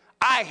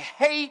 I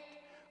hate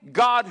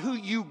God who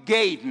you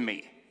gave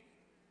me.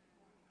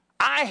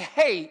 I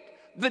hate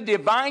the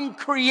divine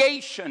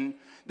creation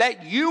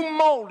that you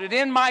molded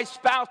in my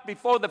spouse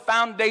before the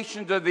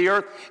foundations of the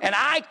earth, and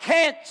I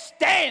can't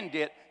stand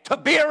it to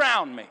be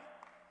around me.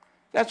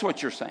 That's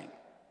what you're saying.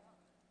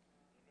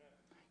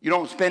 You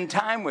don't spend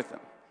time with them.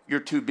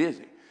 You're too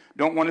busy.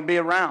 Don't want to be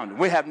around.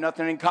 We have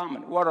nothing in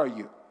common. What are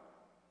you?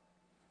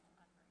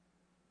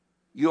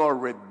 You are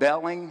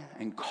rebelling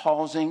and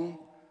causing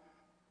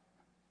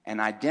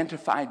an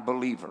identified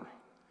believer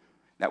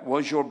that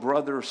was your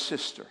brother or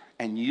sister,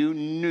 and you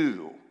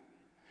knew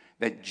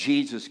that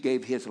Jesus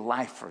gave his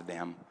life for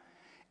them,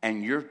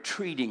 and you're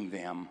treating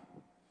them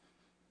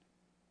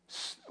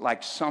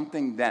like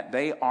something that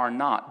they are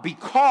not,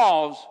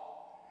 because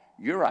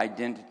your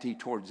identity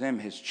towards them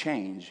has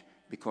changed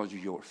because of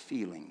your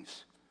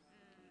feelings.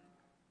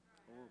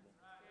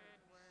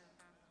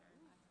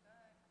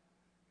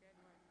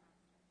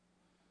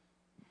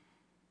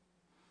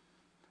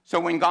 So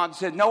when God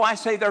said, no, I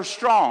say they're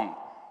strong,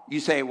 you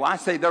say, well, I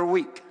say they're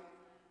weak.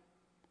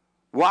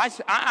 Well,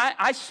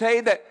 I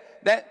say that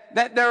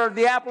they're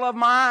the apple of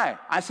my eye.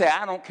 I say,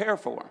 I don't care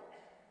for them.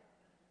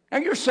 Now,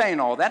 you're saying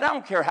all that. I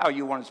don't care how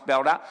you want to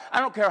spell it out. I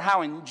don't care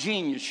how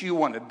ingenious you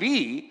want to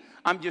be.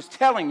 I'm just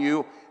telling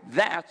you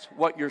that's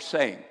what you're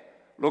saying.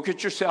 Look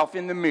at yourself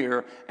in the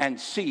mirror and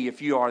see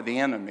if you are the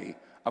enemy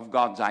of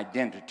God's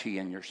identity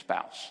in your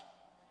spouse.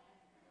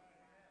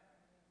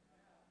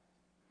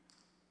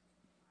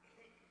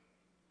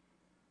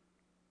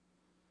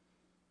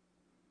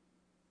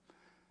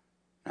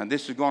 Now,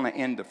 this is going to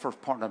end the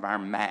first part of our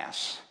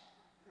Mass.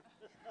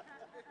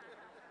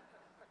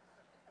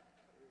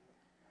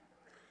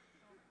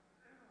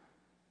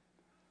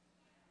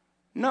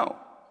 No.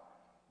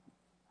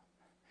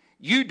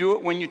 You do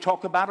it when you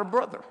talk about a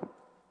brother.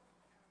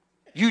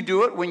 You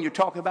do it when you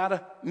talk about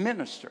a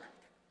minister.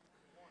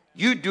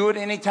 You do it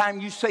anytime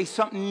you say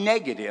something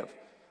negative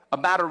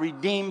about a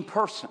redeemed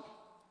person.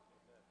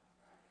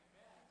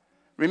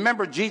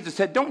 Remember, Jesus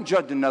said, don't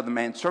judge another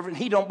man's servant.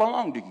 He don't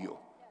belong to you.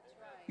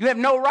 You have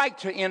no right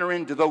to enter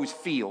into those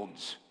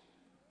fields.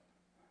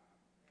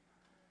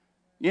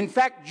 In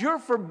fact, you're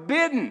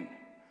forbidden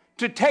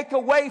to take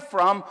away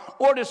from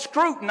or to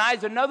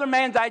scrutinize another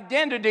man's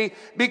identity,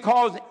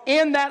 because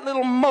in that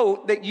little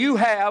mote that you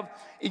have,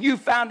 you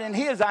found in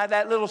his eye,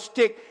 that little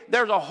stick,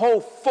 there's a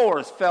whole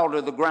forest fell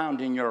to the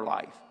ground in your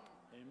life.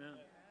 Amen.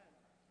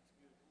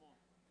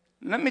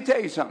 Let me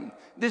tell you something.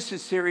 This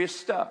is serious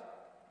stuff.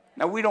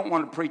 Now, we don't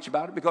want to preach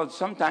about it because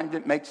sometimes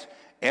it makes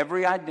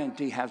every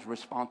identity has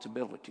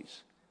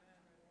responsibilities.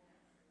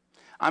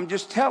 I'm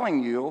just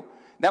telling you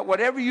that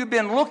whatever you've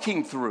been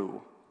looking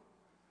through,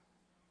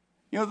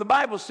 you know, the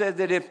Bible says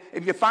that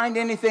if you find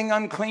anything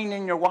unclean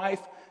in your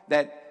wife,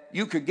 that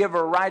you could give her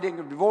a writing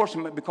of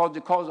divorcement because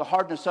it caused the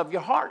hardness of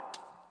your heart.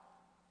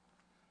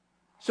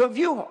 So if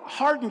you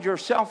hardened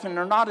yourself and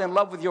are not in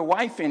love with your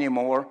wife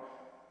anymore,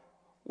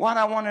 what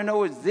I want to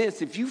know is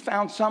this: if you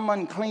found some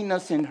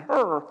uncleanness in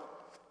her,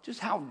 just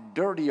how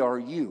dirty are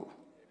you?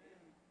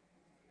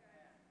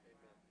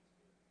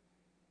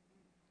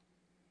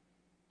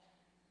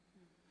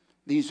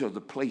 These are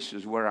the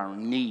places where our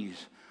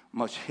knees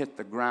must hit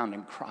the ground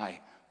and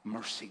cry,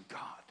 mercy, God,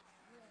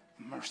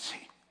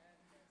 mercy,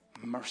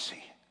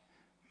 mercy,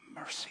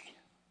 mercy.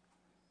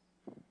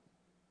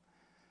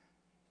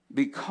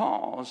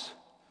 Because,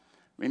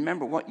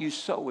 remember, what you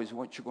sow is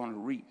what you're going to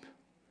reap.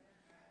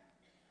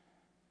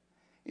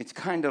 It's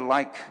kind of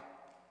like,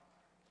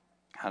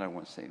 how do I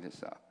want to say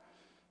this?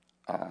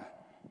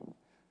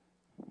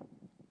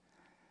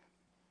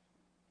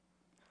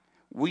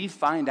 We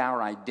find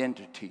our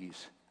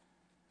identities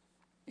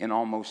in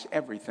almost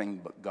everything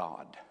but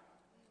God.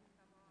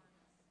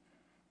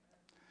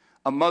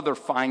 A mother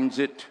finds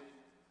it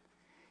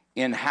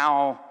in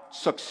how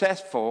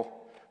successful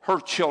her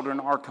children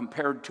are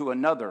compared to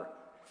another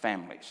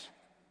family's.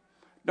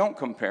 Don't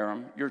compare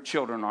them. Your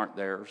children aren't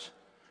theirs.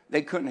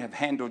 They couldn't have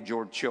handled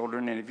your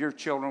children, and if your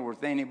children were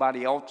with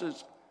anybody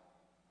else's,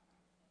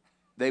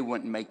 they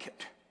wouldn't make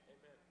it.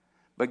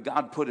 But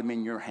God put them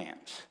in your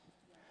hands.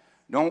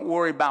 Don't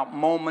worry about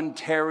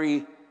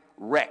momentary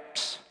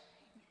wrecks.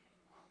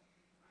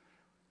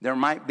 There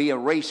might be a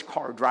race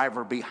car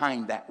driver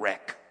behind that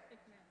wreck.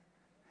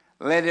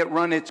 Let it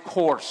run its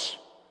course.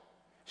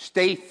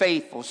 Stay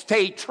faithful.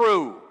 Stay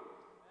true.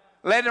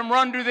 Let them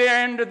run to the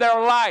end of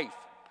their life.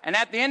 And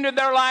at the end of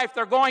their life,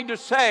 they're going to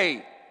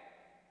say,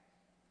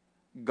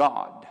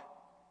 God,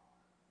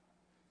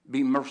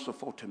 be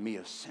merciful to me,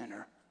 a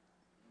sinner.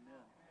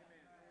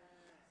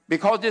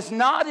 Because it's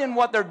not in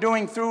what they're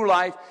doing through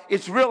life.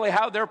 It's really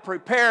how they're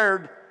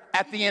prepared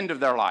at the end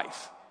of their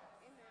life.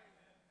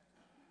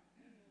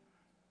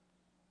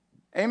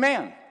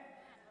 Amen.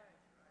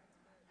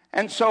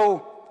 And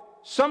so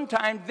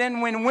sometimes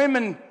then when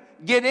women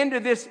get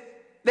into this,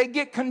 they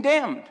get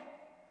condemned.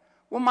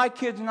 Well, my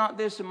kid's not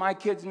this and my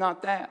kid's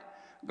not that.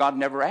 God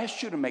never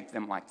asked you to make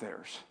them like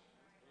theirs.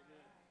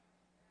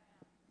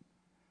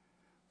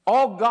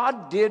 All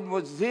God did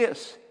was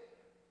this: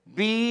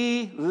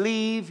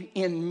 believe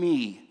in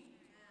me.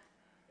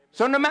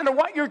 So no matter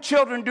what your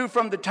children do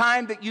from the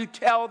time that you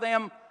tell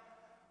them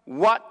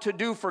what to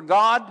do for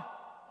God,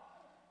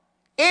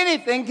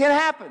 anything can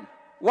happen.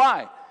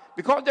 Why?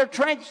 Because they're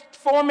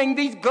transforming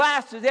these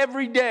glasses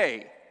every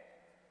day.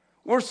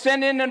 We're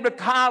sending them to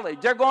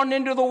college. They're going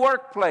into the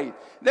workplace.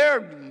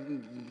 They're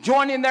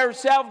joining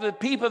themselves with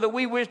people that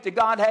we wish that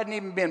God hadn't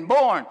even been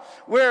born.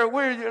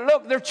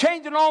 Look, they're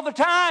changing all the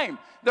time.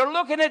 They're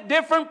looking at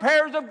different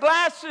pairs of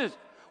glasses.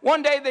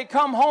 One day they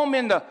come home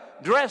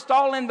dressed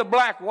all in the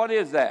black. What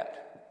is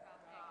that?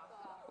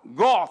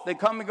 Goth. They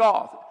come in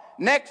goth.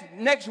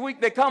 Next week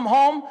they come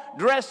home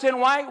dressed in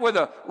white with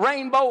a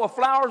rainbow of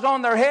flowers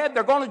on their head.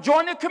 They're going to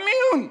join the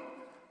commune.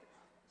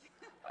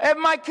 And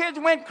my kids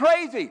went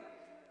crazy.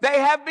 They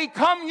have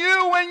become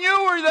you when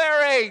you were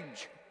their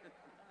age.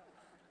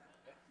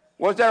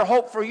 Was there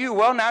hope for you?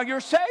 Well, now you're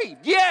saved.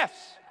 Yes.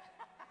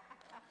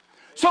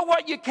 So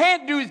what you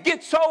can't do is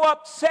get so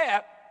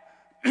upset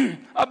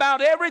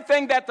about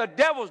everything that the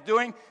devil's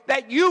doing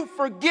that you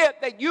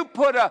forget that you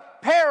put a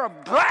pair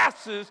of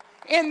glasses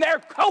in their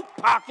coat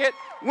pocket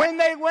when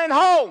they went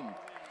home.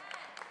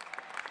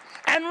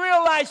 And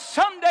realize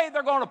someday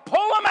they're going to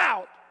pull them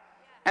out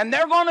and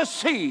they're going to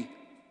see,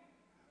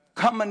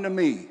 come unto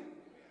me,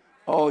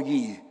 all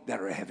ye that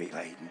are heavy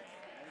laden.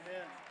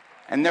 Amen.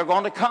 And they're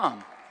going to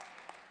come.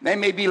 They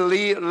may be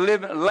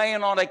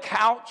laying on a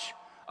couch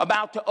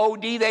about to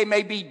OD. They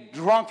may be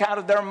drunk out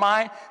of their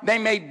mind. They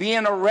may be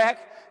in a wreck.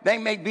 They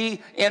may be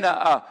in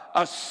a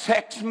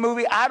sex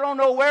movie. I don't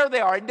know where they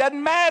are. It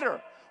doesn't matter.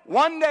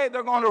 One day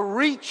they're going to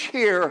reach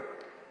here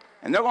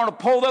and they're going to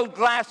pull those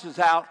glasses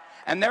out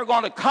and they're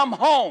going to come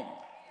home.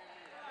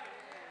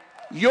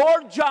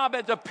 Your job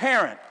as a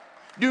parent,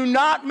 do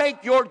not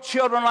make your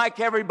children like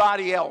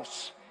everybody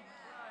else.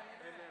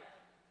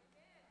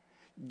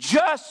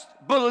 Just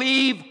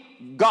believe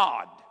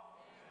God.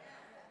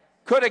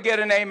 Could I get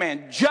an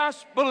amen?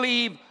 Just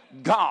believe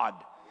God.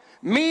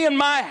 Me and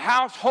my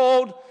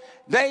household,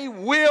 they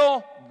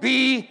will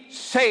be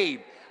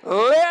saved.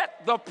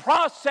 Let the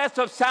process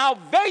of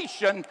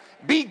salvation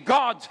be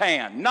God's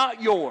hand,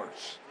 not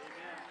yours.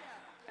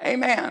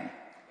 Amen.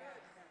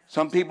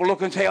 Some people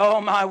look and say,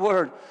 oh, my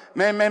word,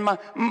 man,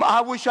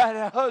 I wish I had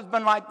a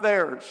husband like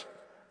theirs.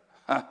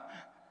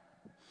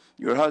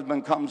 Your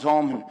husband comes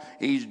home and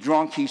he's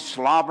drunk, he's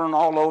slobbering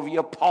all over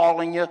you,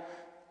 pawing you.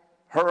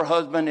 Her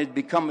husband has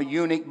become a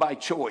eunuch by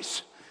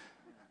choice.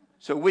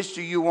 So which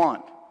do you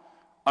want?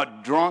 A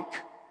drunk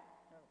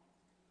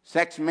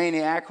sex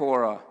maniac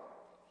or a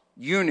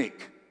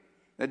eunuch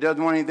that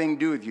doesn't want anything to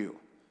do with you?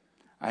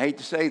 I hate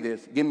to say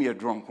this, give me a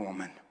drunk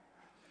woman.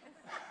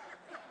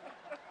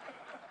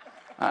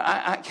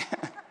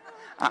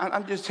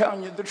 I'm just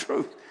telling you the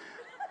truth.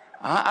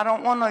 I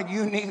don't want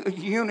a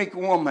eunuch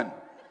woman.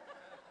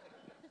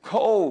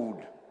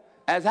 Cold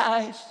as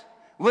ice,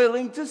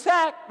 willing to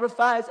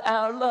sacrifice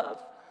our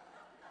love.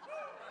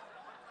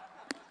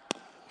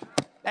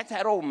 That's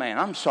that old man.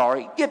 I'm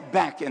sorry. Get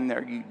back in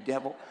there, you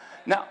devil.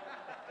 Now,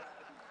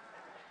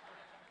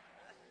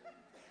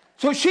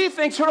 so she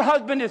thinks her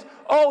husband is,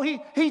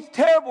 he's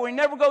terrible. He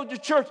never goes to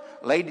church.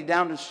 Lady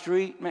down the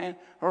street, man,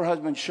 her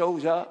husband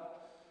shows up,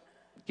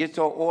 gets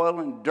the oil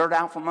and dirt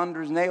out from under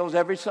his nails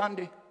every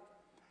Sunday.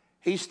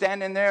 He's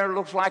standing there,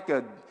 looks like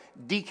a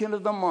deacon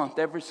of the month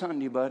every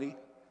Sunday, buddy.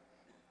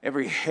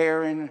 Every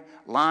hair and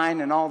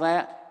line and all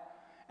that.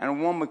 And a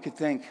woman could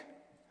think,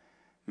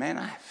 man,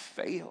 I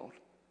failed.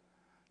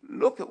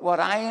 Look at what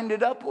I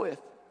ended up with.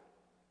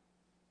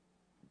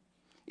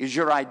 Is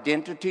your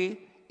identity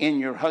in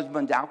your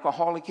husband's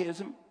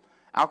alcoholism?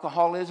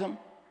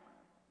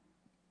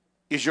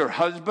 Is your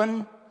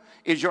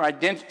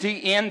identity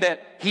in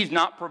that he's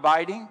not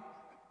providing?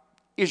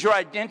 Is your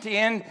identity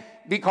in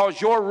because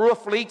your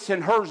roof leaks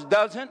and hers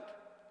doesn't?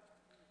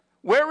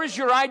 Where is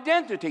your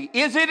identity?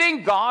 Is it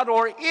in God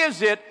or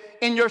is it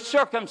in your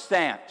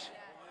circumstance?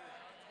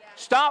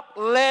 Stop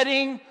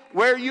letting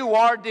where you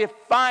are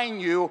define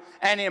you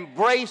and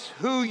embrace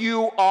who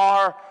you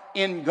are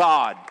in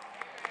God.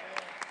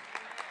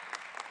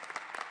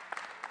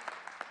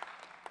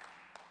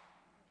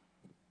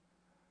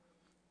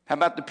 How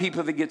about the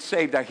people that get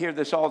saved? I hear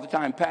this all the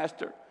time,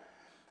 Pastor.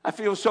 I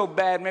feel so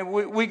bad, man.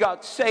 We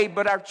got saved,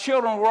 but our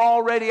children were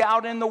already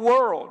out in the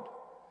world.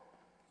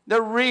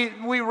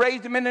 We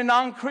raised them in a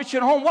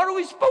non-Christian home. What are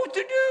we supposed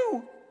to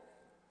do?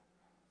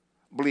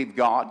 Believe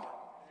God.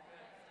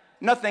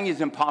 Nothing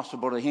is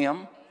impossible to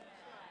him.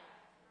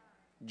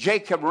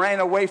 Jacob ran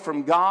away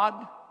from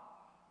God.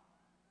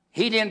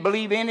 He didn't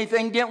believe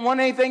anything, didn't want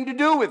anything to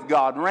do with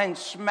God, ran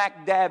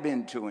smack dab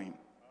into him.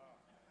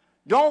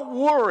 Don't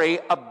worry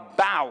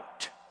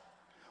about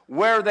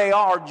where they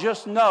are.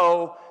 Just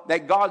know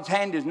that God's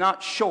hand is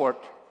not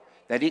short,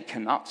 that it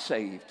cannot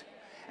save.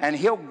 And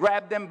he'll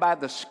grab them by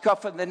the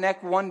scuff of the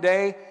neck one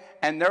day,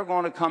 and they're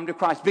going to come to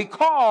Christ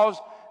because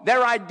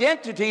their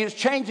identity is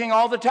changing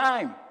all the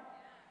time.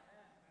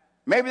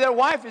 Maybe their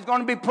wife is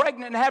going to be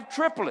pregnant and have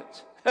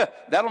triplets.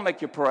 That'll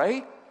make you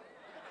pray.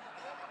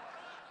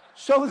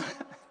 So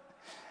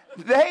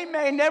they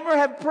may never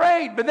have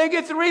prayed, but they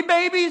get 3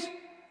 babies.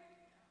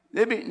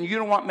 You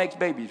don't want makes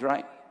babies,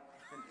 right?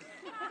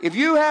 If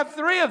you have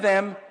 3 of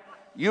them,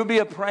 you'll be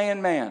a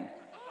praying man.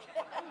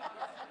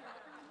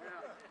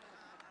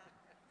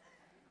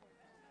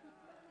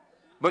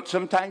 But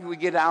sometimes we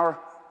get our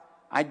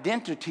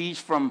identities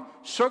from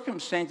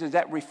circumstances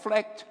that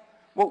reflect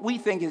what we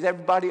think is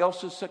everybody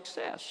else's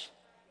success.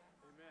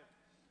 Amen.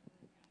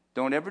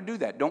 Don't ever do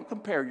that. Don't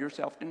compare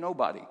yourself to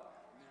nobody.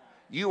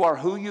 You are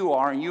who you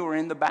are, and you are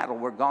in the battle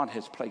where God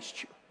has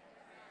placed you.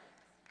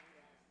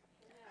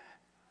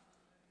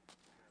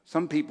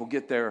 Some people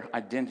get their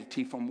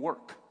identity from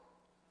work.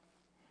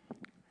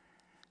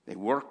 They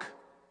work.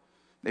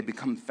 They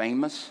become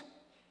famous.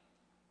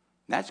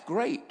 That's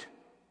great.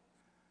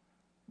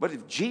 But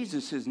if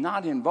Jesus is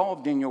not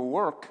involved in your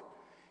work,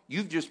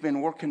 you've just been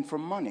working for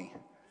money.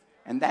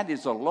 And that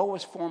is the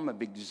lowest form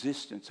of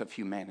existence of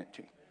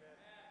humanity.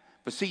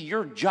 But see,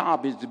 your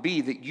job is to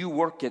be that you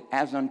work it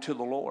as unto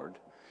the Lord.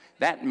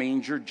 That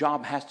means your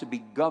job has to be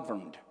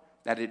governed,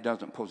 that it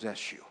doesn't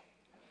possess you.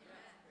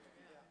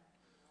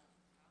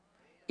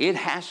 It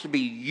has to be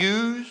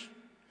used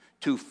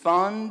to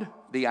fund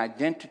the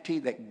identity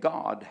that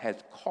God has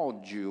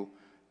called you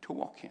to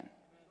walk in.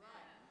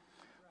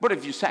 But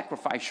if you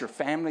sacrifice your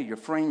family, your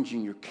friends,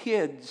 and your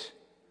kids,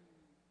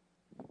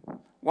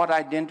 what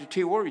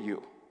identity were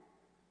you?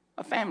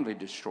 A family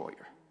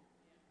destroyer.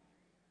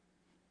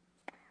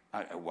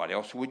 What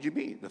else would you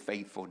be? The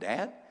faithful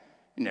dad?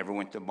 You never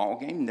went to a ball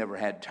game, never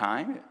had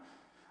time.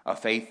 A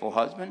faithful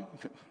husband?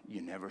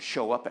 You never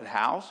show up at the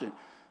house. And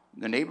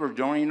the neighbors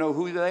don't even know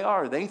who they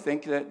are. They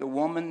think that the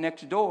woman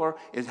next door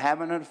is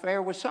having an affair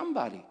with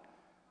somebody.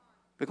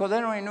 Because they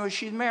don't even know if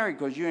she's married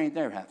because you ain't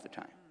there half the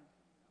time.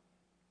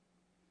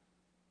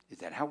 Is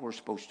that how we're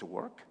supposed to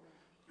work?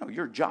 No,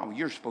 your job,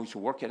 you're supposed to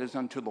work it as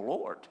unto the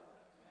Lord.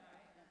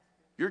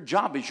 Your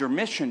job is your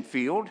mission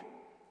field,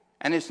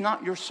 and it's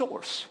not your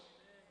source.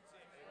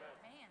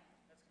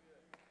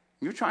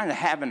 You're trying to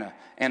have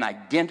an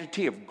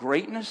identity of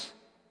greatness.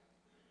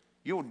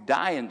 You'll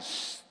die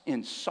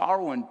in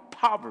sorrow and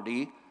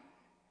poverty,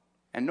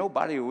 and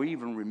nobody will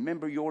even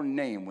remember your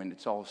name when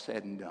it's all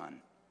said and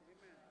done.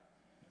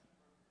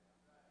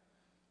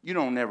 You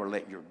don't ever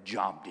let your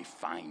job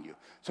define you.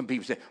 Some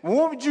people say, well,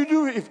 what would you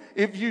do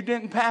if you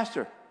didn't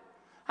pastor?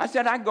 I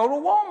said, I'd go to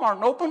Walmart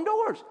and open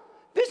doors.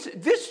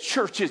 This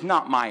church is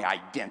not my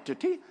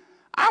identity.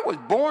 I was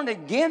born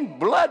again,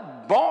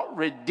 blood bought,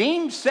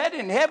 redeemed, set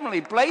in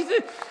heavenly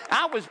places.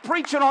 I was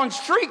preaching on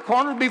street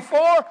corners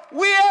before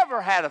we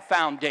ever had a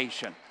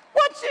foundation.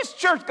 What's this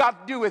church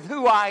got to do with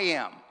who I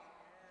am?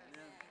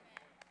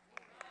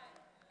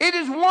 It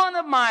is one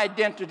of my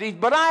identities,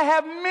 but I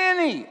have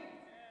many.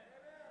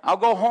 I'll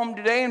go home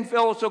today and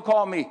Phyllis will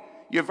call me,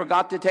 you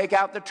forgot to take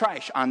out the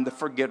trash. I'm the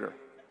forgetter.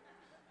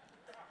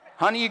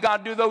 Honey, you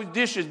got to do those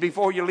dishes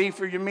before you leave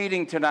for your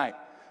meeting tonight.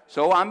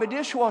 So I'm a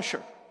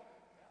dishwasher.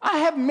 I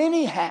have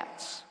many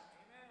hats.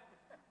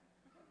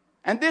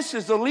 And this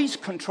is the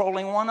least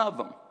controlling one of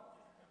them.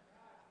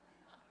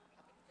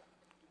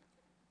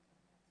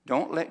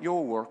 Don't let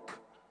your work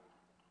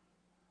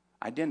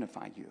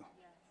identify you.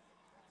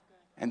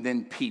 And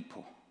then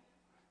people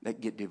that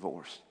get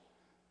divorced.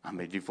 I'm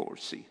a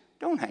divorcee.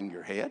 Don't hang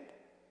your head.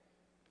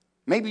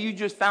 Maybe you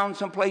just found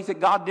some place that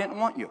God didn't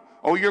want you.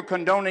 Oh, you're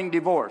condoning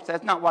divorce.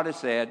 That's not what it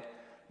said.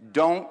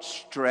 Don't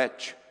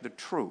stretch the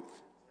truth.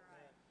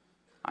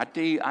 I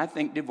tell you, I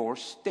think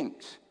divorce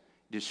stinks,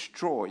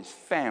 destroys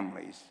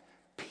families,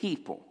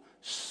 people,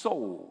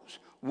 souls,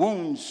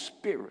 wounds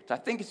spirits. I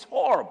think it's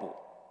horrible.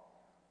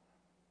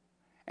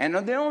 And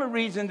the only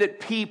reason that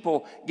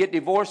people get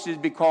divorced is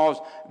because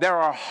there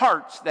are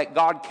hearts that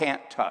God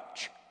can't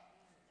touch.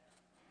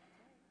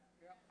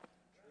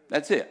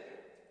 That's it.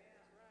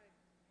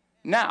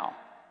 Now,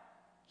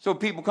 so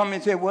people come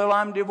and say, well,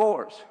 I'm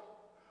divorced.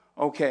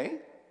 Okay,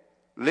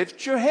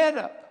 lift your head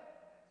up.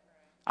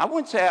 I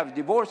wouldn't say I was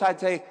divorced. I'd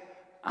say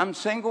I'm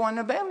single and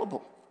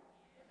available.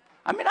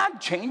 I mean,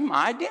 I'd change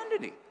my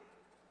identity.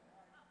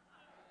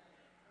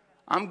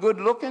 I'm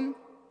good looking,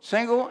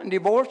 single and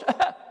divorced.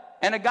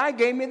 And a guy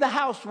gave me the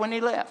house when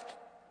he left.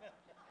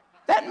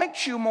 That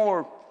makes you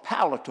more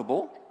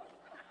palatable.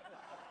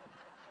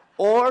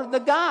 Or the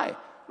guy,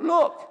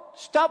 look,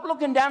 stop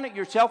looking down at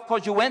yourself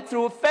because you went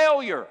through a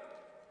failure.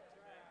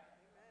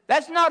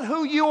 That's not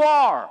who you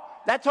are.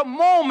 That's a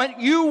moment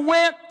you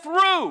went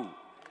through.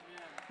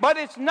 But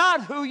it's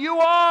not who you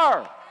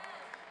are.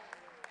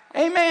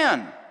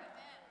 Amen.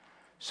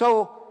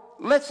 So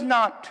let's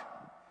not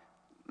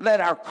let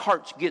our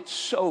hearts get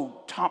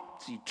so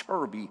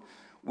topsy-turvy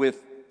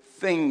with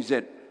things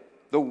that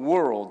the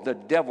world, the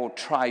devil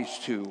tries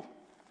to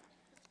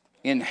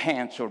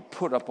enhance or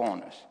put up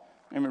on us.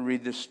 Let me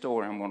read this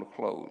story. I'm going to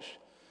close.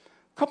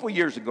 A couple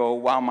years ago,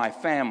 while my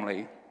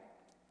family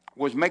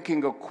was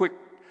making a quick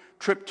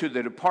trip to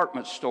the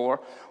department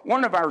store,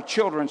 one of our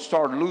children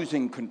started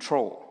losing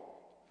control.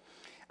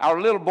 Our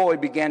little boy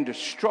began to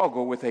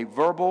struggle with a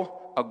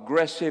verbal,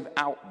 aggressive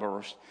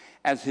outburst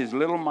as his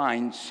little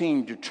mind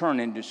seemed to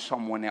turn into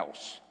someone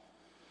else.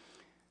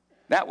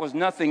 That was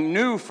nothing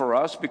new for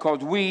us because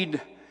we'd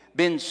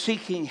been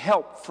seeking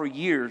help for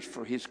years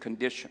for his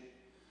condition.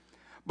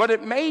 But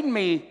it made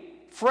me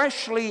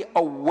freshly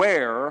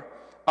aware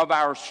of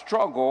our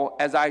struggle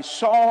as I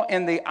saw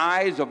in the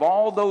eyes of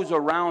all those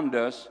around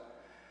us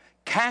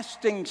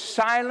casting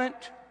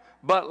silent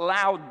but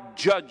loud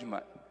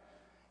judgment.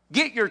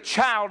 Get your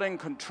child in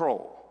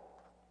control.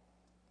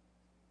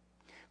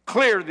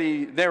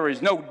 Clearly, there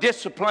is no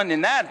discipline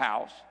in that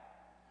house.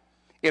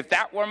 If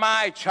that were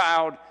my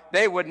child,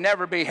 they would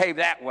never behave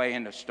that way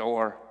in the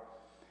store.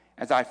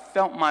 As I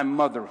felt my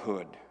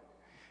motherhood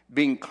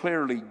being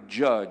clearly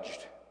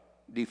judged,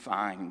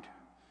 defined,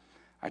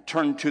 I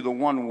turned to the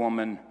one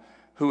woman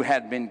who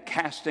had been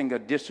casting a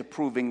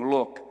disapproving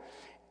look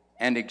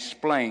and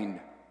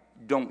explained,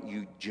 "Don't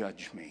you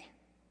judge me.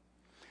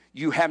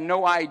 You have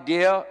no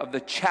idea of the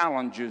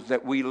challenges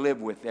that we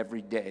live with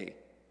every day."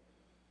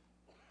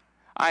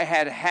 I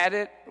had had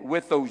it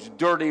with those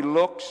dirty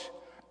looks,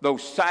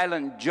 those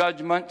silent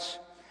judgments,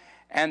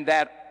 and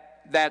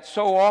that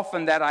so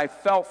often that I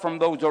felt from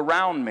those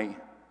around me.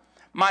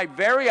 My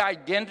very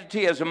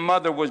identity as a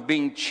mother was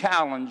being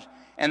challenged,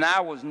 and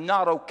I was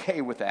not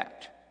okay with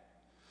that.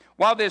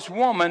 While this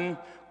woman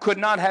could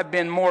not have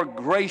been more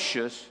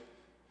gracious,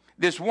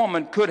 the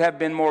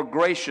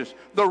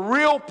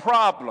real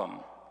problem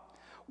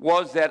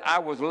was that I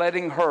was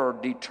letting her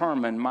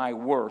determine my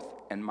worth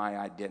and my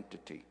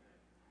identity.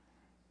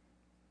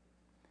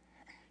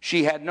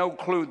 She had no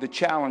clue the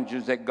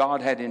challenges that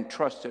God had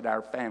entrusted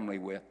our family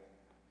with.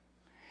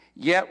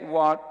 Yet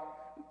what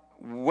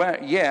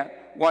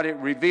it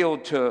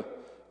revealed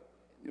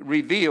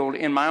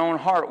in my own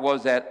heart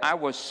was that I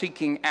was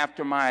seeking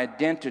after my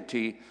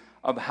identity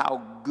of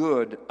how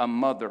good a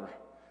mother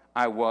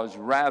I was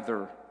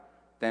rather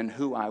than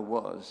who I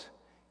was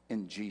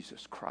in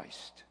Jesus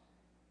Christ.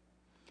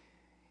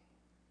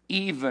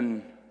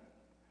 Even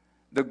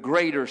the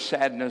greater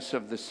sadness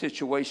of the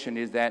situation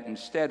is that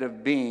instead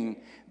of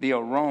being the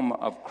aroma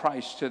of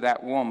Christ to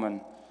that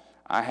woman,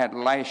 I had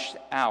lashed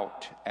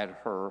out at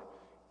her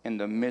in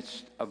the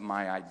midst of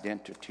my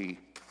identity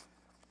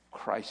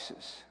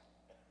crisis.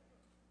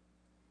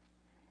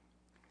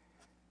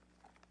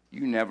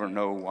 You never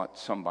know what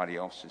somebody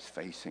else is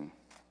facing.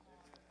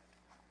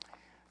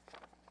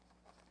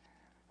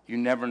 You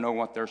never know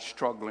what they're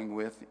struggling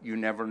with. You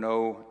never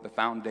know the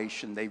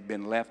foundation they've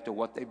been left or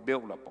what they've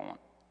built up on.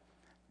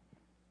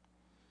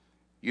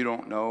 You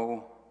don't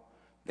know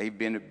they've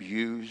been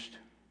abused.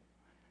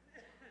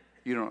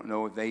 You don't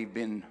know if they've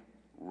been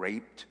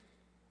raped.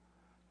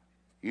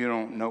 You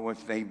don't know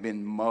if they've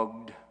been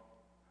mugged.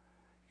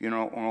 You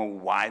don't know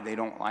why they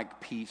don't like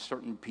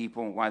certain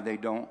people and why they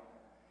don't.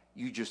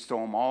 You just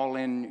throw them all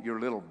in your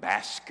little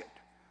basket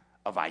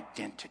of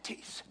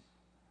identities.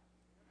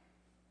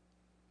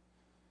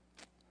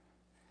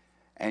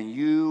 And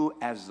you,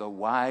 as the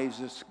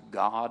wisest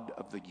God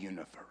of the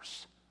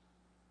universe,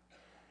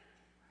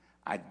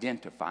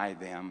 identify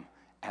them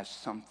as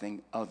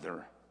something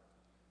other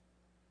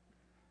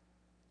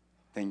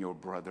than your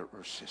brother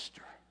or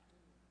sister.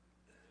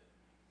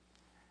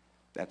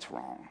 That's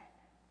wrong.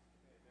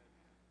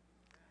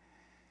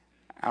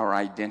 Our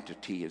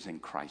identity is in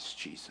Christ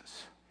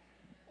Jesus.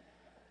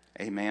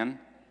 Amen?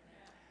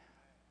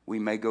 We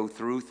may go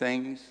through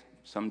things.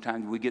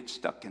 Sometimes we get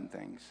stuck in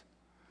things.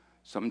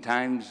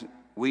 Sometimes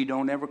we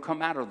don't ever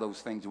come out of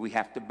those things. We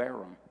have to bear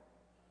them.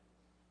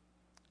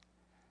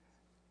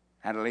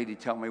 I had a lady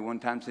tell me one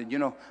time, said,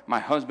 my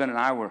husband and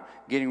I were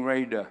getting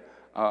ready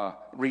to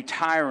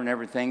retire and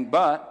everything,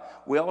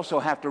 but we also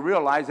have to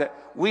realize that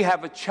we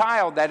have a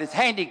child that is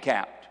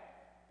handicapped.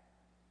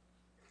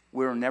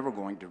 We're never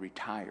going to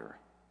retire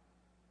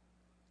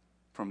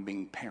from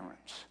being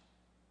parents.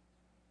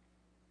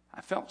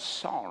 I felt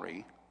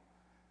sorry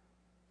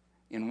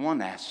in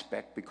one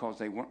aspect because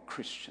they weren't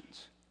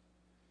Christians.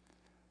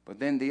 But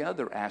then the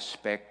other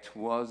aspect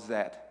was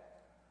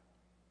that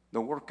the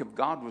work of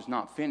God was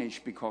not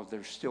finished because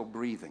they're still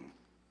breathing.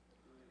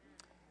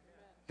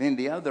 Then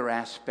the other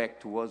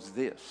aspect was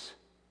this.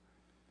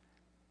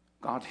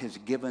 God has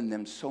given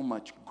them so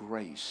much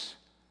grace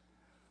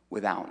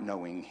without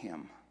knowing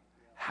Him.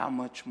 How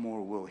much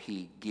more will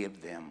He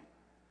give them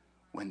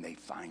when they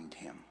find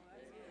Him?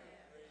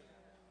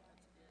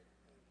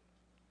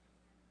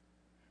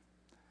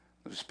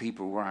 Those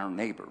people were our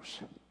neighbors.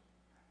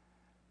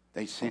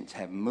 They since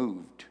have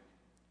moved.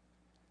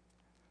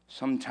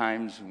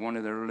 Sometimes one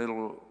of their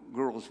little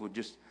girls would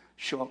just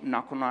show up and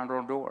knock on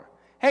our door.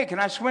 Hey, can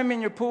I swim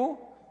in your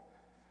pool?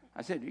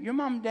 I said, your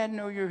mom and dad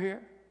know you're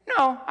here?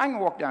 No, I can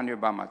walk down here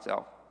by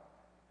myself.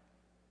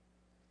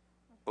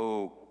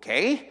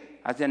 Okay.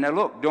 I said, now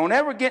look, don't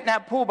ever get in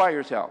that pool by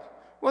yourself.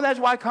 Well, that's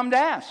why I come to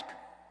ask.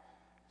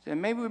 I said,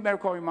 maybe we better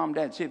call your mom and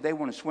dad and see if they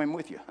want to swim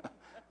with you.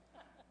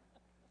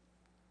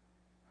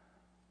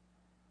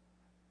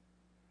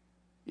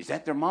 Is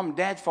that their mom and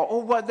dad's fault? Oh,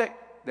 what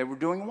they were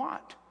doing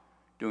what?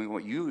 Doing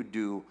what you would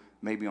do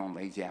maybe on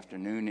lazy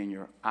afternoon and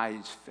your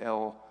eyes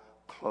fell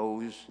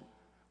closed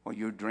while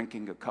you're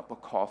drinking a cup of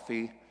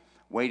coffee,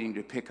 waiting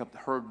to pick up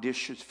her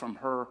dishes from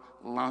her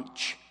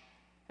lunch,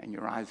 and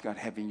your eyes got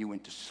heavy and you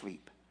went to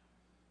sleep.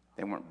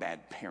 They weren't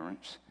bad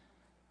parents.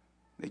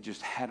 They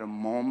just had a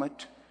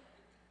moment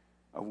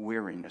of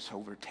weariness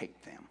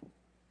overtake them.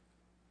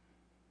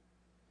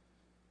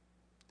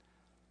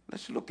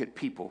 Let's look at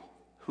people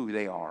who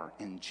they are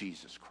in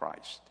Jesus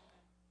Christ.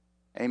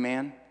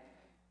 Amen?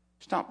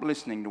 Stop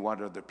listening to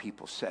what other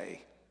people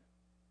say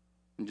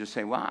and just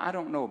say, well, I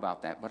don't know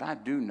about that, but I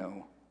do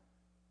know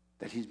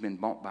that he's been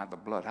bought by the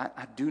blood.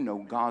 I do know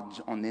God's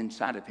on the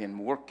inside of him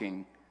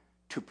working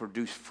to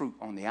produce fruit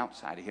on the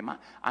outside of him.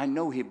 I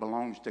know he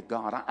belongs to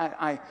God.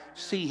 I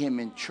see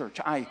him in church.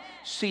 I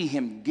see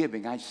him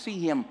giving. I see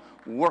him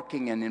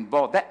working and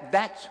involved.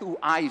 That's who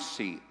I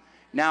see.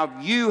 Now,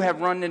 if you have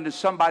run into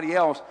somebody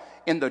else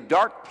in the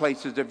dark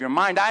places of your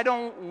mind, I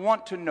don't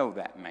want to know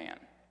that man.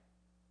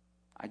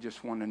 I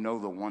just want to know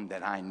the one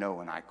that I know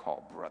and I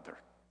call brother.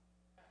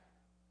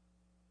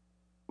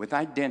 With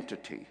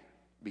identity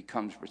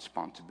becomes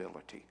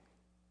responsibility.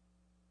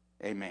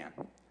 Amen.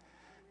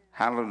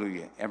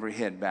 Hallelujah. Every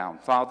head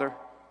bowed. Father,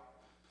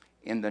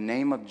 in the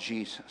name of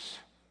Jesus,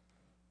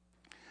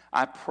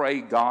 I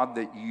pray, God,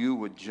 that you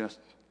would just,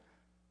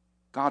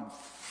 God,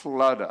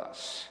 flood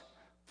us,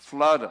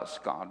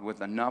 God,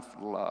 with enough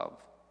love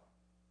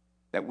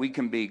that we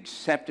can be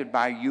accepted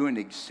by you and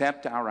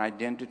accept our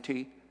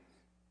identity,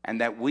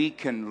 and that we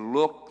can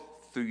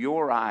look through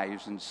your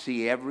eyes and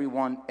see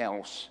everyone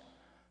else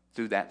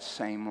through that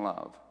same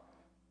love.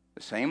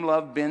 The same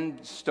love been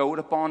bestowed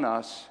upon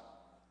us,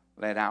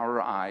 let our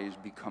eyes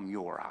become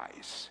your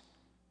eyes.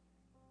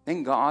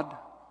 Then, God,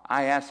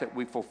 I ask that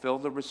we fulfill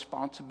the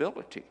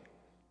responsibility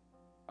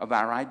of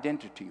our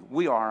identity.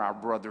 We are our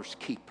brother's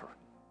keeper.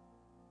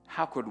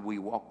 How could we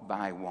walk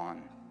by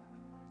one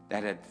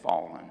that had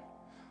fallen,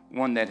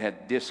 one that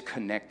had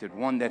disconnected,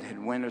 one that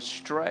had went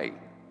astray?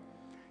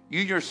 You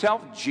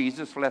yourself,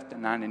 Jesus, left the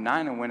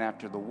 99 and went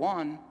after the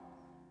one.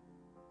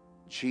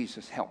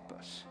 Jesus, help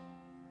us.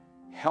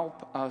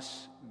 Help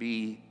us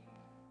be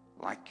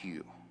like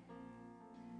you.